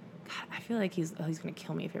 God, I feel like he's going to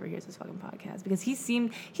kill me if he ever hears this fucking podcast, because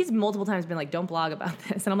he's multiple times been like, don't blog about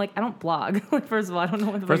this. And I'm like, I don't blog. First of all, I don't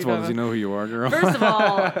know what the First of all, does he know who you are, girl? First of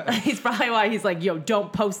all, he's probably why he's like, yo,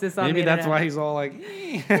 don't post this on Maybe that's why he's all like,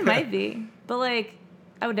 It might be. But, like,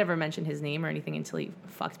 I would never mention his name or anything until he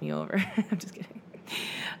fucked me over. I'm just kidding.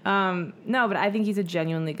 No, but I think he's a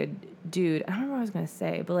genuinely good dude. I don't remember what I was going to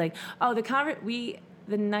say, but like,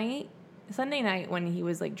 Sunday night when he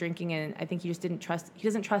was like drinking, and I think he doesn't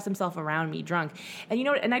trust himself around me drunk. And you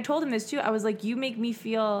know what, and I told him this too. I was like, you make me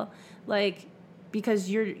feel like, because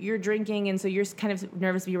you're drinking, and so you're kind of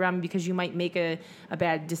nervous to be around me because you might make a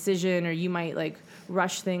bad decision, or you might like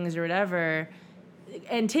rush things or whatever.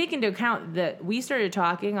 And take into account that we started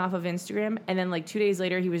talking off of Instagram, and then like 2 days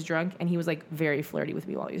later he was drunk, and he was like very flirty with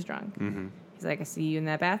me while he was drunk. Mm-hmm. He's like, I see you in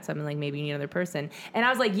that bathtub, and like, maybe you need another person. And I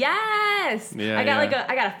was like, yes. Yeah, I got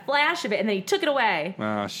a flash of it, and then he took it away.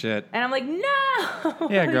 Oh shit. And I'm like, no.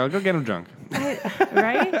 Yeah, girl, go get him drunk.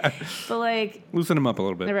 Right? But like, loosen him up a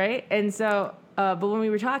little bit. Right? And so But when we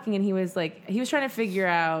were talking, and he was trying to figure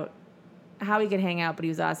out how he could hang out, but he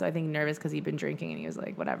was also, I think, nervous because he'd been drinking, and he was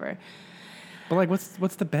like, whatever. But like,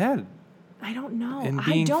 what's the bad? I don't know.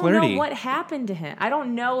 I don't know what happened to him. I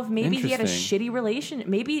don't know if maybe he had a shitty relation.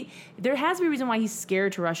 Maybe there has to be a reason why he's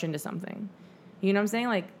scared to rush into something. You know what I'm saying?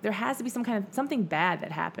 Like, there has to be something bad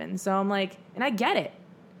that happened. So I'm like, and I get it.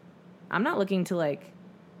 I'm not looking to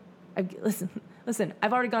listen,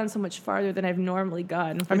 I've already gone so much farther than I've normally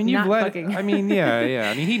gone. I mean, you've fucking. I mean, yeah.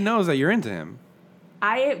 I mean, he knows that you're into him.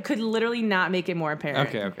 I could literally not make it more apparent.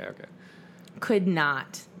 Okay. Could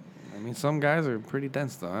not. I mean, some guys are pretty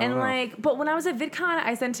dense, though. I don't know. But when I was at VidCon,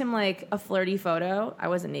 I sent him like a flirty photo. I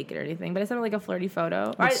wasn't naked or anything, but I sent him like a flirty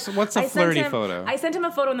photo. What's a flirty photo? I sent him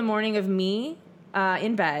a photo in the morning of me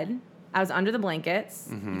in bed. I was under the blankets.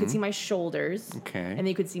 Mm-hmm. You could see my shoulders. Okay. And then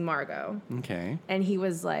you could see Margot. Okay. And he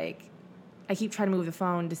was like, I keep trying to move the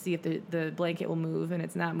phone to see if the blanket will move, and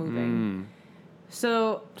it's not moving.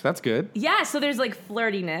 So that's good. Yeah, so there's like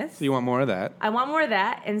flirtiness. So you want more of that? I want more of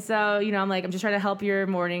that. And so, I'm like, I'm just trying to help your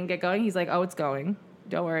morning get going. He's like, oh, it's going.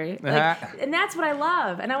 Don't worry. And that's what I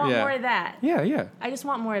love. And I want more of that. Yeah. I just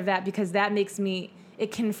want more of that because that makes me,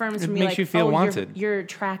 it confirms for me, makes you feel wanted. You're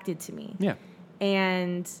attracted to me. Yeah.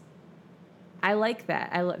 And I like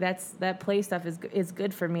that. That play stuff is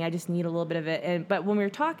good for me. I just need a little bit of it. But when we were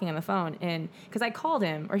talking on the phone, and because I called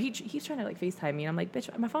him, or he's trying to like FaceTime me, and I'm like,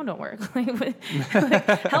 bitch, my phone don't work.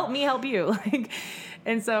 Help me help you.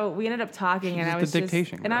 And so we ended up talking, and I was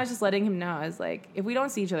just letting him know. I was like, if we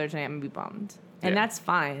don't see each other tonight, I'm gonna be bummed, and that's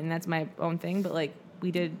fine, and that's my own thing. But like,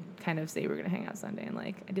 we did kind of say we're gonna hang out Sunday, and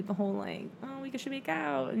like I did the whole like, oh, we should make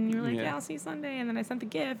out, and you were like, yeah, I'll see you Sunday, and then I sent the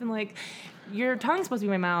GIF, and like, your tongue's supposed to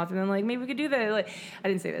be in my mouth, and then like maybe we could do that. Like, I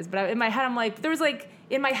didn't say this, but in my head I'm like, there was an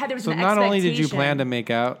expectation. So not only did you plan to make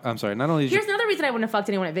out, I'm sorry, not only did Here's another reason I wouldn't have fucked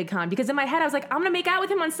anyone at VidCon, because in my head I was like, I'm gonna make out with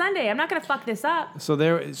him on Sunday. I'm not gonna fuck this up. So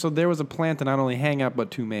there was a plan to not only hang out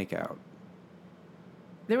but to make out.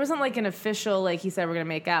 There wasn't like an official, like he said we're going to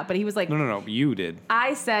make out, but he was like... No, you did.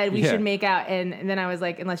 I said we should make out, and then I was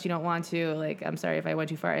like, unless you don't want to, like, I'm sorry if I went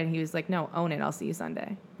too far. And he was like, no, own it, I'll see you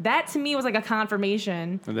Sunday. That to me was like a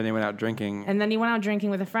confirmation. And then he went out drinking. And then he went out drinking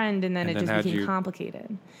with a friend, and then it just became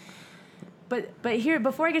complicated. But here,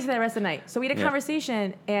 before I get to that rest of the night, so we had a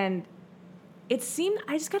conversation, and it seemed,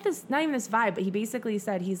 I just got this, not even this vibe, but he basically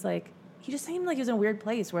said, he just seemed like he was in a weird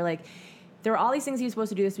place where like, there were all these things he was supposed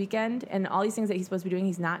to do this weekend, and all these things that he's supposed to be doing,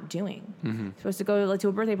 he's not doing. Mm-hmm. He's supposed to go to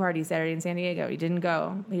a birthday party Saturday in San Diego. He didn't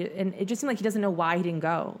go. And it just seemed like he doesn't know why he didn't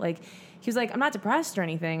go. Like, he was like, I'm not depressed or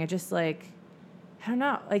anything. It just, like, I don't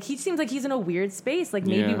know. Like, he seems like he's in a weird space. Like,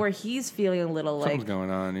 maybe where he's feeling a little, like... Something's going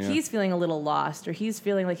on, yeah. He's feeling a little lost, or he's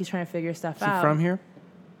feeling like he's trying to figure stuff out. Is he from here?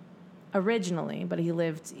 Originally, but he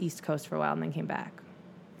lived East Coast for a while and then came back.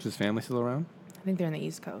 Is his family still around? I think they're in the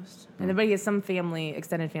East Coast. And but he has some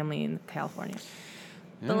extended family in California.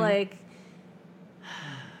 But like,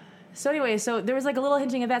 so anyway, so there was like a little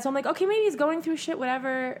hinting of that. So I'm like, okay, maybe he's going through shit,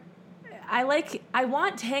 whatever. I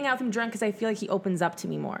want to hang out with him drunk because I feel like he opens up to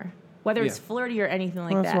me more, whether it's flirty or anything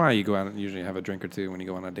like that. That's why you go out and usually have a drink or two when you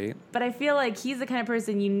go on a date. But I feel like he's the kind of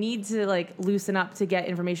person you need to like loosen up to get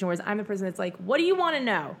information, whereas I'm the person that's like, what do you want to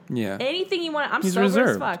know? Yeah. Anything you want. I'm sober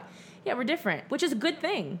as fuck. Yeah, we're different, which is a good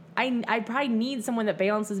thing. I probably need someone that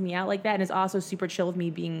balances me out like that and is also super chill with me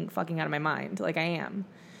being fucking out of my mind, like I am.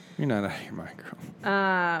 You're not out of your mind,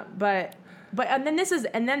 girl. But and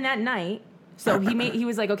then that night, so he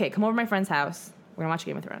was like, okay, come over to my friend's house. We're gonna watch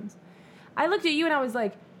Game of Thrones. I looked at you and I was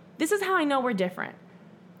like, this is how I know we're different.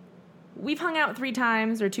 We've hung out 3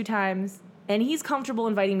 times or 2 times, and he's comfortable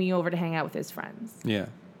inviting me over to hang out with his friends. Yeah.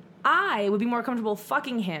 I would be more comfortable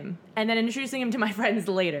fucking him and then introducing him to my friends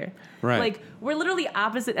later. Right. Like, we're literally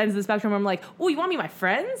opposite ends of the spectrum where I'm like, ooh, you want to be my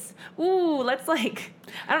friends? Ooh, let's like,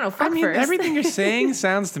 I don't know, fuck first. Everything you're saying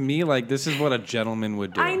sounds to me like this is what a gentleman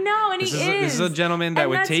would do. I know, and this is a gentleman that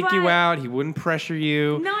would take you out. He wouldn't pressure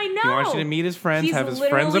you. No, I know. He wants you to meet his friends, have his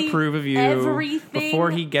friends approve of you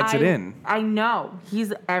before he gets it in. I know.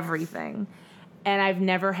 He's everything. And I've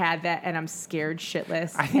never had that, and I'm scared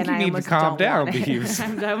shitless. I think you need to calm down, Beaves.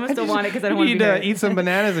 I almost don't want it because I don't want to be You need to eat some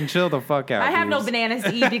bananas and chill the fuck out. I have no bananas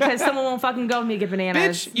to eat because someone won't fucking go with me to get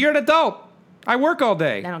bananas. Bitch, you're an adult. I work all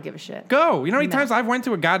day. I don't give a shit. Go. You know how many times I've went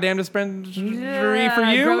to a goddamn dispensary for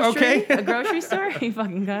you? Okay. A grocery store? You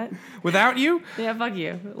fucking cunt. Without you? Yeah, fuck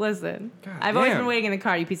you. Listen. God I've always been waiting in the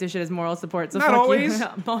car, you piece of shit, as moral support. So Not fuck always. You.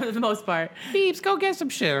 For the most part. Beeps, go get some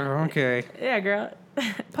shit. Okay. Yeah, girl.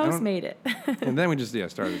 Post made it. And then we just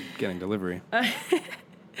started getting delivery. You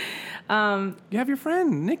have your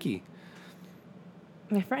friend, Nikki.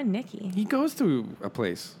 My friend, Nikki. He goes to a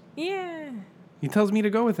place. Yeah. He tells me to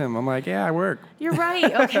go with him. I'm like, yeah, I work. You're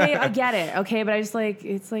right. Okay, I get it. Okay, but I just like,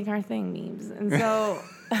 it's like our thing, memes. And so,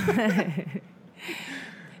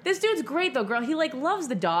 this dude's great though, girl. He like loves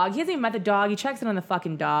the dog. He hasn't even met the dog. He checks in on the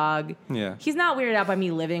fucking dog. Yeah. He's not weirded out by me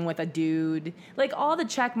living with a dude. Like all the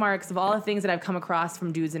check marks of all the things that I've come across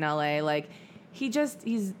from dudes in LA, like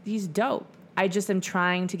he's dope. I just am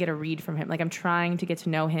trying to get a read from him. Like I'm trying to get to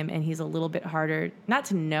know him, and he's a little bit harder, not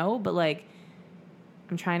to know, but like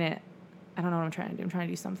I don't know what I'm trying to do. I'm trying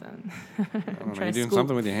to do something. You're doing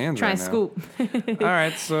something with your hands right now. Trying to scoop. All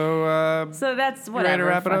right, so... so that's whatever.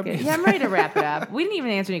 Ready to wrap it up? Yeah, I'm ready to wrap it up. We didn't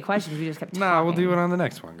even answer any questions. We just kept talking. Nah, we'll do it on the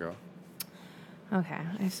next one, girl. Okay.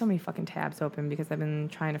 I have so many fucking tabs open because I've been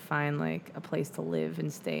trying to find, like, a place to live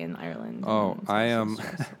and stay in Ireland. Oh, I am...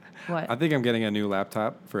 What? I think I'm getting a new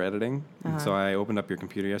laptop for editing. So I opened up your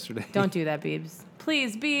computer yesterday. Don't do that, Beebs.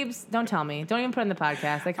 Please, Beebs, don't tell me. Don't even put it in the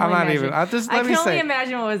podcast. I can I'm only not imagine. even... I can only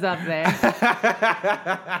imagine what was up there.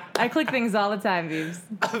 I click things all the time, Beebs.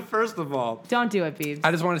 First of all... Don't do it, Beebs.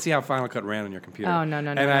 I just want to see how Final Cut ran on your computer. Oh, no.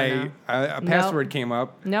 And a password came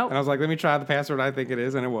up. Nope. And I was like, let me try the password I think it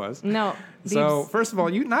is, and it was. No. Beebs. So, first of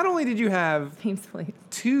all, you not only did you have Beebs, please.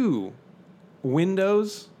 2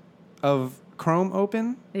 windows of Chrome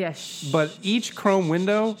open, but each Chrome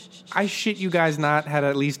window, I shit you guys not, had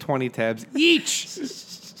at least 20 tabs each.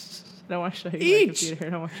 I don't want to show you my computer. I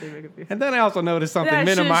don't want to show you my computer. And then I also noticed something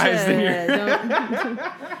minimized in your...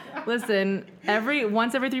 Listen,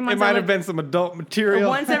 once every 3 months... It might have been some adult material.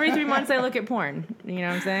 Once every 3 months I look at porn. You know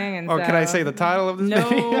what I'm saying? And can I say the title of this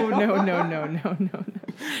video? No.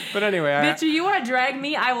 But anyway, bitch, you want to drag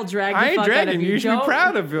me? I will drag the I ain't fuck dragging out of you. you. You should be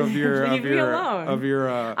proud of your leave me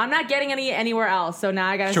alone. I'm not getting anywhere else, so now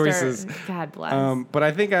I gotta choices. Start. God bless. But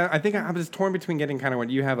I think I'm just torn between getting kind of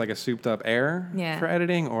what you have, like a souped up Air for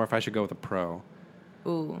editing, or if I should go with a Pro.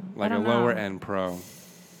 Ooh, like a lower end Pro.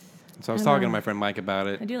 So I was talking to my friend Mike about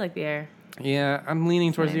it. I do like the Air. Yeah, I'm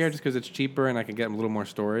leaning towards the Air just because it's cheaper and I can get a little more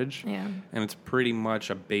storage. Yeah. And it's pretty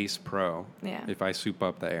much a base Pro. Yeah. If I soup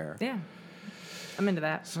up the Air. Yeah. I'm into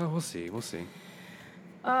that. So we'll see.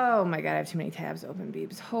 Oh my God, I have too many tabs open,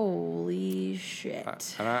 Beebs. Holy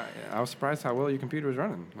shit. And I was surprised how well your computer was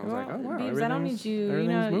running. I was like, oh wow, Beebs, I don't need you. You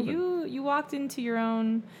know, you walked into your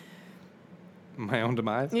own... My own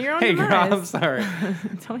demise? Your own demise. Girl, I'm sorry.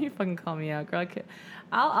 Don't you fucking call me out, girl.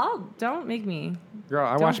 I'll don't make me. Girl,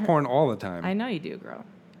 I watch porn all the time. I know you do, girl.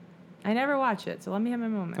 I never watch it, so let me have my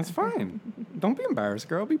moment. That's fine. Don't be embarrassed,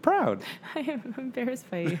 girl. Be proud. I am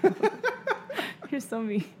embarrassed by you. You're so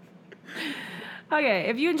mean. Okay,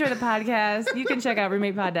 if you enjoy the podcast, you can check out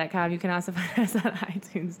roommatepod.com. You can also find us on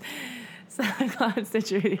iTunes, SoundCloud,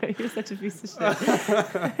 Stitcher Radio. You're such a piece of shit. I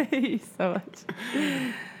hate you so much.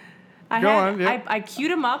 I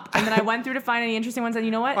queued them up, and then I went through to find any interesting ones, and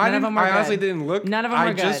you know what? None of them were good. I honestly didn't look. None of them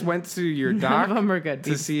were good. I just went to your doc None of them were good,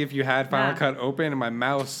 to see if you had Final Cut open, and my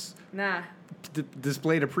mouse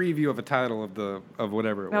displayed a preview of a title of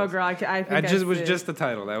whatever it was. Oh, girl, I think it was just the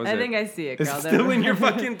title. That was it. I think I see it, girl. It's still in your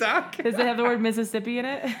fucking doc? Does it have the word Mississippi in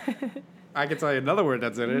it? I can tell you another word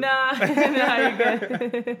that's in it. Nah, you're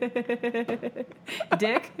good.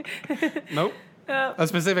 Dick? Nope. A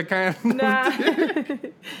specific kind of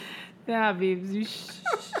dick. Nah, Beebs, you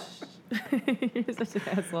you're such an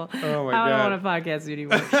asshole. Oh my God. I don't want to podcast you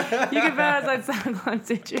anymore. You can find us on SoundCloud,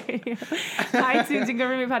 Stitcher Radio, iTunes, and go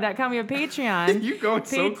to roommatepod.com. We have Patreon. You're going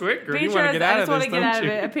so quick, girl. Patreon, you want to get out of this, I just want to get out of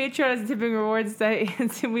it. Patreon is a tipping rewards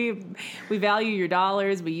site. we value your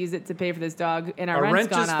dollars. We use it to pay for this dog, and our rent's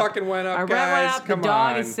gone up. Our rent just fucking went up, our guys. Rent went up. Come the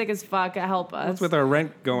dog on. is sick as fuck. Help us. What's with our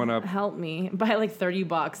rent going up? Help me. By like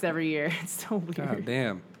 $30 every year. It's so weird. God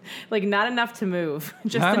damn. Like not enough to move,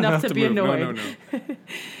 just enough to be annoyed. No.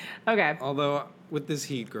 Okay. Although with this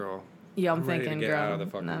heat, girl. Yeah, I'm ready thinking, to get girl. out of the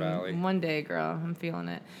fucking valley. One day, girl. I'm feeling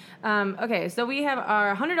it. Okay, so we have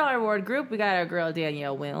our $100 reward group. We got our girl,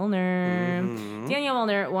 Danielle Wilner. Mm-hmm. Danielle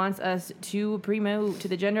Wilner wants us to promote to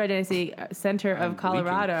the Gender Identity Center of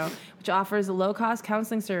Colorado, which offers low-cost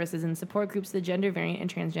counseling services and support groups to the gender variant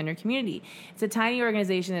and transgender community. It's a tiny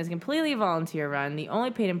organization that is completely volunteer-run. The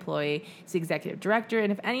only paid employee is the executive director,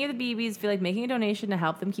 and if any of the BBs feel like making a donation to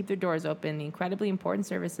help them keep their doors open, the incredibly important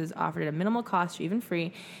services offered at a minimal cost or even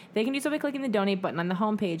free, they can do so by clicking the donate button on the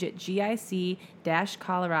homepage at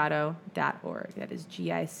gic-colorado.org. That is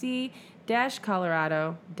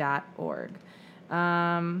gic-colorado.org.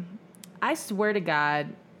 I swear to God,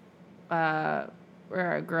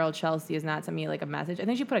 our girl Chelsea has not sent me like a message. I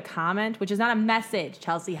think she put a comment, which is not a message.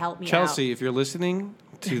 Chelsea, help me out. Chelsea, if you're listening,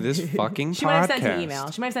 to this fucking She podcast. might have sent an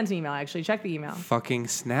email. She might have sent an email, actually. Check the email. Fucking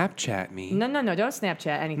Snapchat me. No. Don't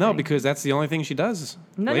Snapchat anything. No, because that's the only thing she does.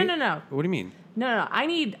 No. What do you mean? No. I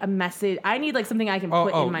need a message. I need like something I can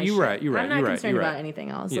put in my shit. You're right. I'm not concerned about anything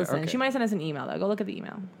else. Yeah, Listen, okay. she might send us an email, though. Go look at the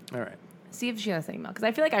email. All right. See if she has an email. Because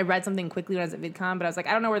I feel like I read something quickly when I was at VidCon, but I was like,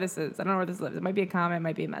 I don't know where this is. I don't know where this lives. It might be a comment. It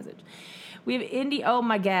might be a message. We have Indy Oh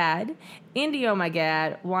My Gad. Indy Oh My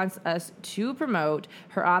Gad wants us to promote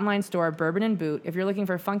her online store, Bourbon and Boot. If you're looking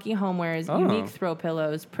for funky homewares, unique throw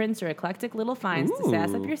pillows, prints, or eclectic little finds to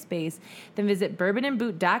sass up your space, then visit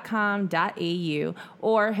bourbonandboot.com.au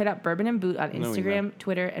or hit up Bourbon and Boot on Instagram,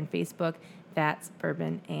 Twitter, and Facebook. That's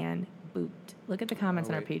Bourbon and Boot. Look at the comments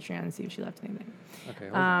on our Patreon and see if she left anything. Okay,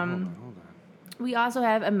 hold on. We also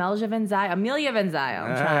have Amelia Van Zyl.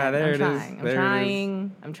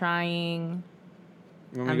 I'm trying.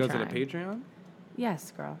 You want me to go to the Patreon?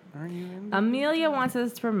 Yes, girl. Aren't you in? Amelia wants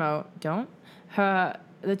us to promote, the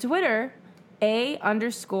Twitter,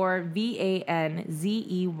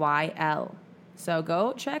 _VANZEYL. So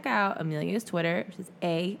go check out Amelia's Twitter, which is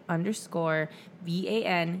 _VANZEYL.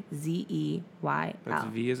 That's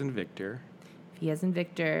V as in Victor. V as in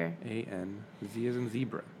Victor. A-N. Z as in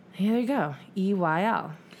zebra. Yeah, there you go.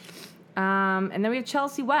 EYL. And then we have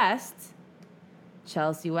Chelsea West. We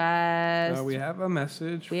have a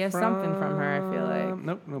message. We have something from her, I feel like.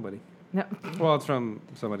 Nope, nobody. No. Well, it's from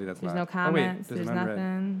somebody that's There's not. no comments. There's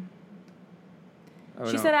nothing.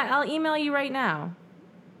 She no. said, "I'll email you right now."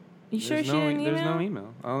 You sure she didn't email? There's no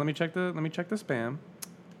email. Let me check the spam.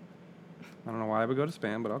 I don't know why I would go to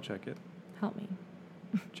spam, but I'll check it. Help me.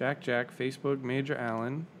 Jack, Facebook, Major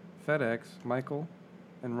Allen, FedEx, Michael,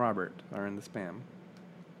 and Robert are in the spam.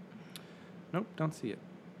 Nope, don't see it.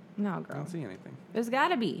 No, girl. I don't see anything. There's got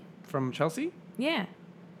to be. From Chelsea? Yeah.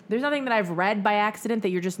 There's nothing that I've read by accident that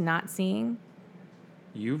you're just not seeing.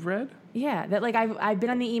 You've read? Yeah, that like I've been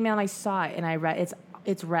on the email and I saw it and I read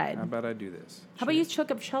it's read. How about I do this? How about you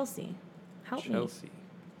look up Chelsea? Help me. Chelsea.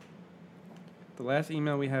 The last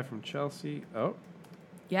email we had from Chelsea. Oh.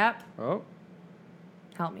 Yep. Oh.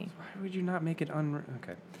 Help me. Why would you not make it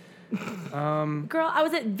Okay. Girl, I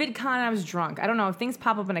was at VidCon and I was drunk. I don't know. If things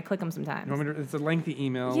pop up and I click them sometimes. You want me to, it's a lengthy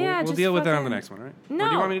email. Yeah, we'll deal with that on the next one, right? No. Or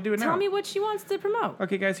do you want me to do it now? Tell me what she wants to promote.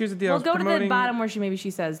 Okay, guys, here's the deal. We'll go to the bottom where she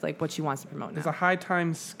says like what she wants to promote now. There's a High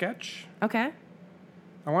Times sketch. Okay.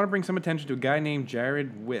 I want to bring some attention to a guy named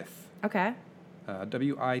Jared With. Okay.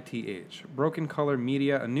 WITH. Broken Color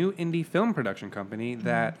Media, a new indie film production company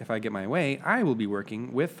that, if I get my way, I will be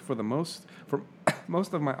working with for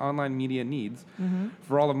most of my online media needs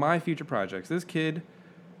for all of my future projects. This kid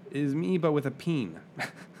is me, but with a peen.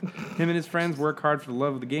 Him and his friends work hard for the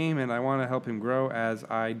love of the game, and I want to help him grow as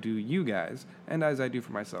I do you guys, and as I do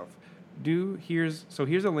for myself. Here's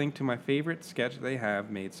a link to my favorite sketch they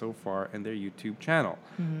have made so far in their YouTube channel.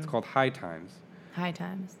 It's called High Times. High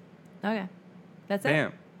Times. Okay. That's Bam.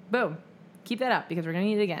 it. Boom. Keep that up because we're going to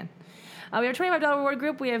need it again. We have a $25 reward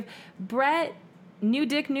group. We have Brett New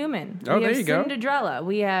Dick Newman. Oh, we there you go. have Cinderella.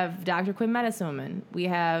 We have Dr. Quinn Medicine. We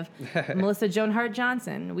have Melissa Joan Hart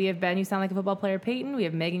Johnson. We have Ben, you sound like a football player, Peyton. We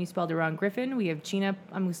have Megan, you spelled it wrong, Griffin. We have Gina,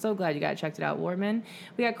 I'm so glad you checked it out, Warman.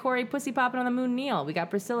 We got Corey, Pussy Poppin' on the Moon, Neil. We got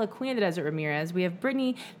Priscilla, Queen of the Desert, Ramirez. We have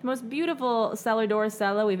Brittany, the most beautiful cellar door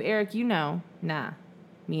Sella. We have Eric, me know. And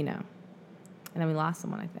then we lost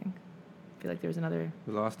someone, I think. I feel like there was another.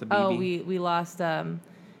 We lost a BB. Oh, we lost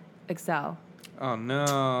Excel. Oh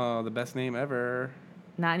no, the best name ever.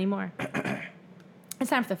 Not anymore. It's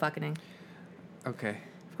time for the fucking. Okay.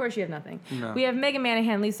 Of course you have nothing. No. We have Megan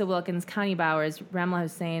Manahan, Lisa Wilkins, Connie Bowers, Ramla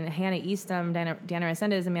Hussein, Hannah Eastham, Dana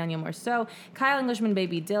Resendez, Emmanuel Morceau, Kyle Englishman,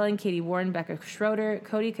 Baby Dylan, Katie Warren, Becca Schroeder,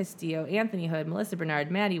 Cody Castillo, Anthony Hood, Melissa Bernard,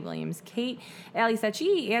 Maddie Williams, Kate, Ali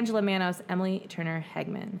Sachi, Angela Manos, Emily Turner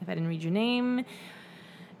Hegman. If I didn't read your name,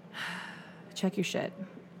 check your shit.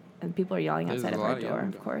 And people are yelling outside of our door,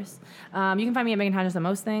 of course. You can find me at Megan Hodges on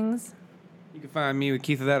most things. You can find me with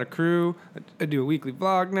Keith of That A Crew. I do a weekly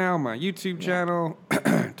vlog now, my YouTube channel.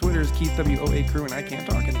 Twitter's Keith WOA Crew, and I can't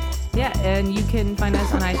talk anymore. Yeah, and you can find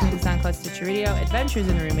us on iTunes, SoundCloud, Stitcher Radio, Adventures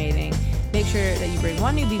in the Roommating. Make sure that you bring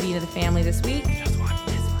one new BB to the family this week. Just one.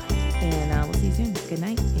 And we'll see you soon. Good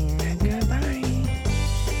night.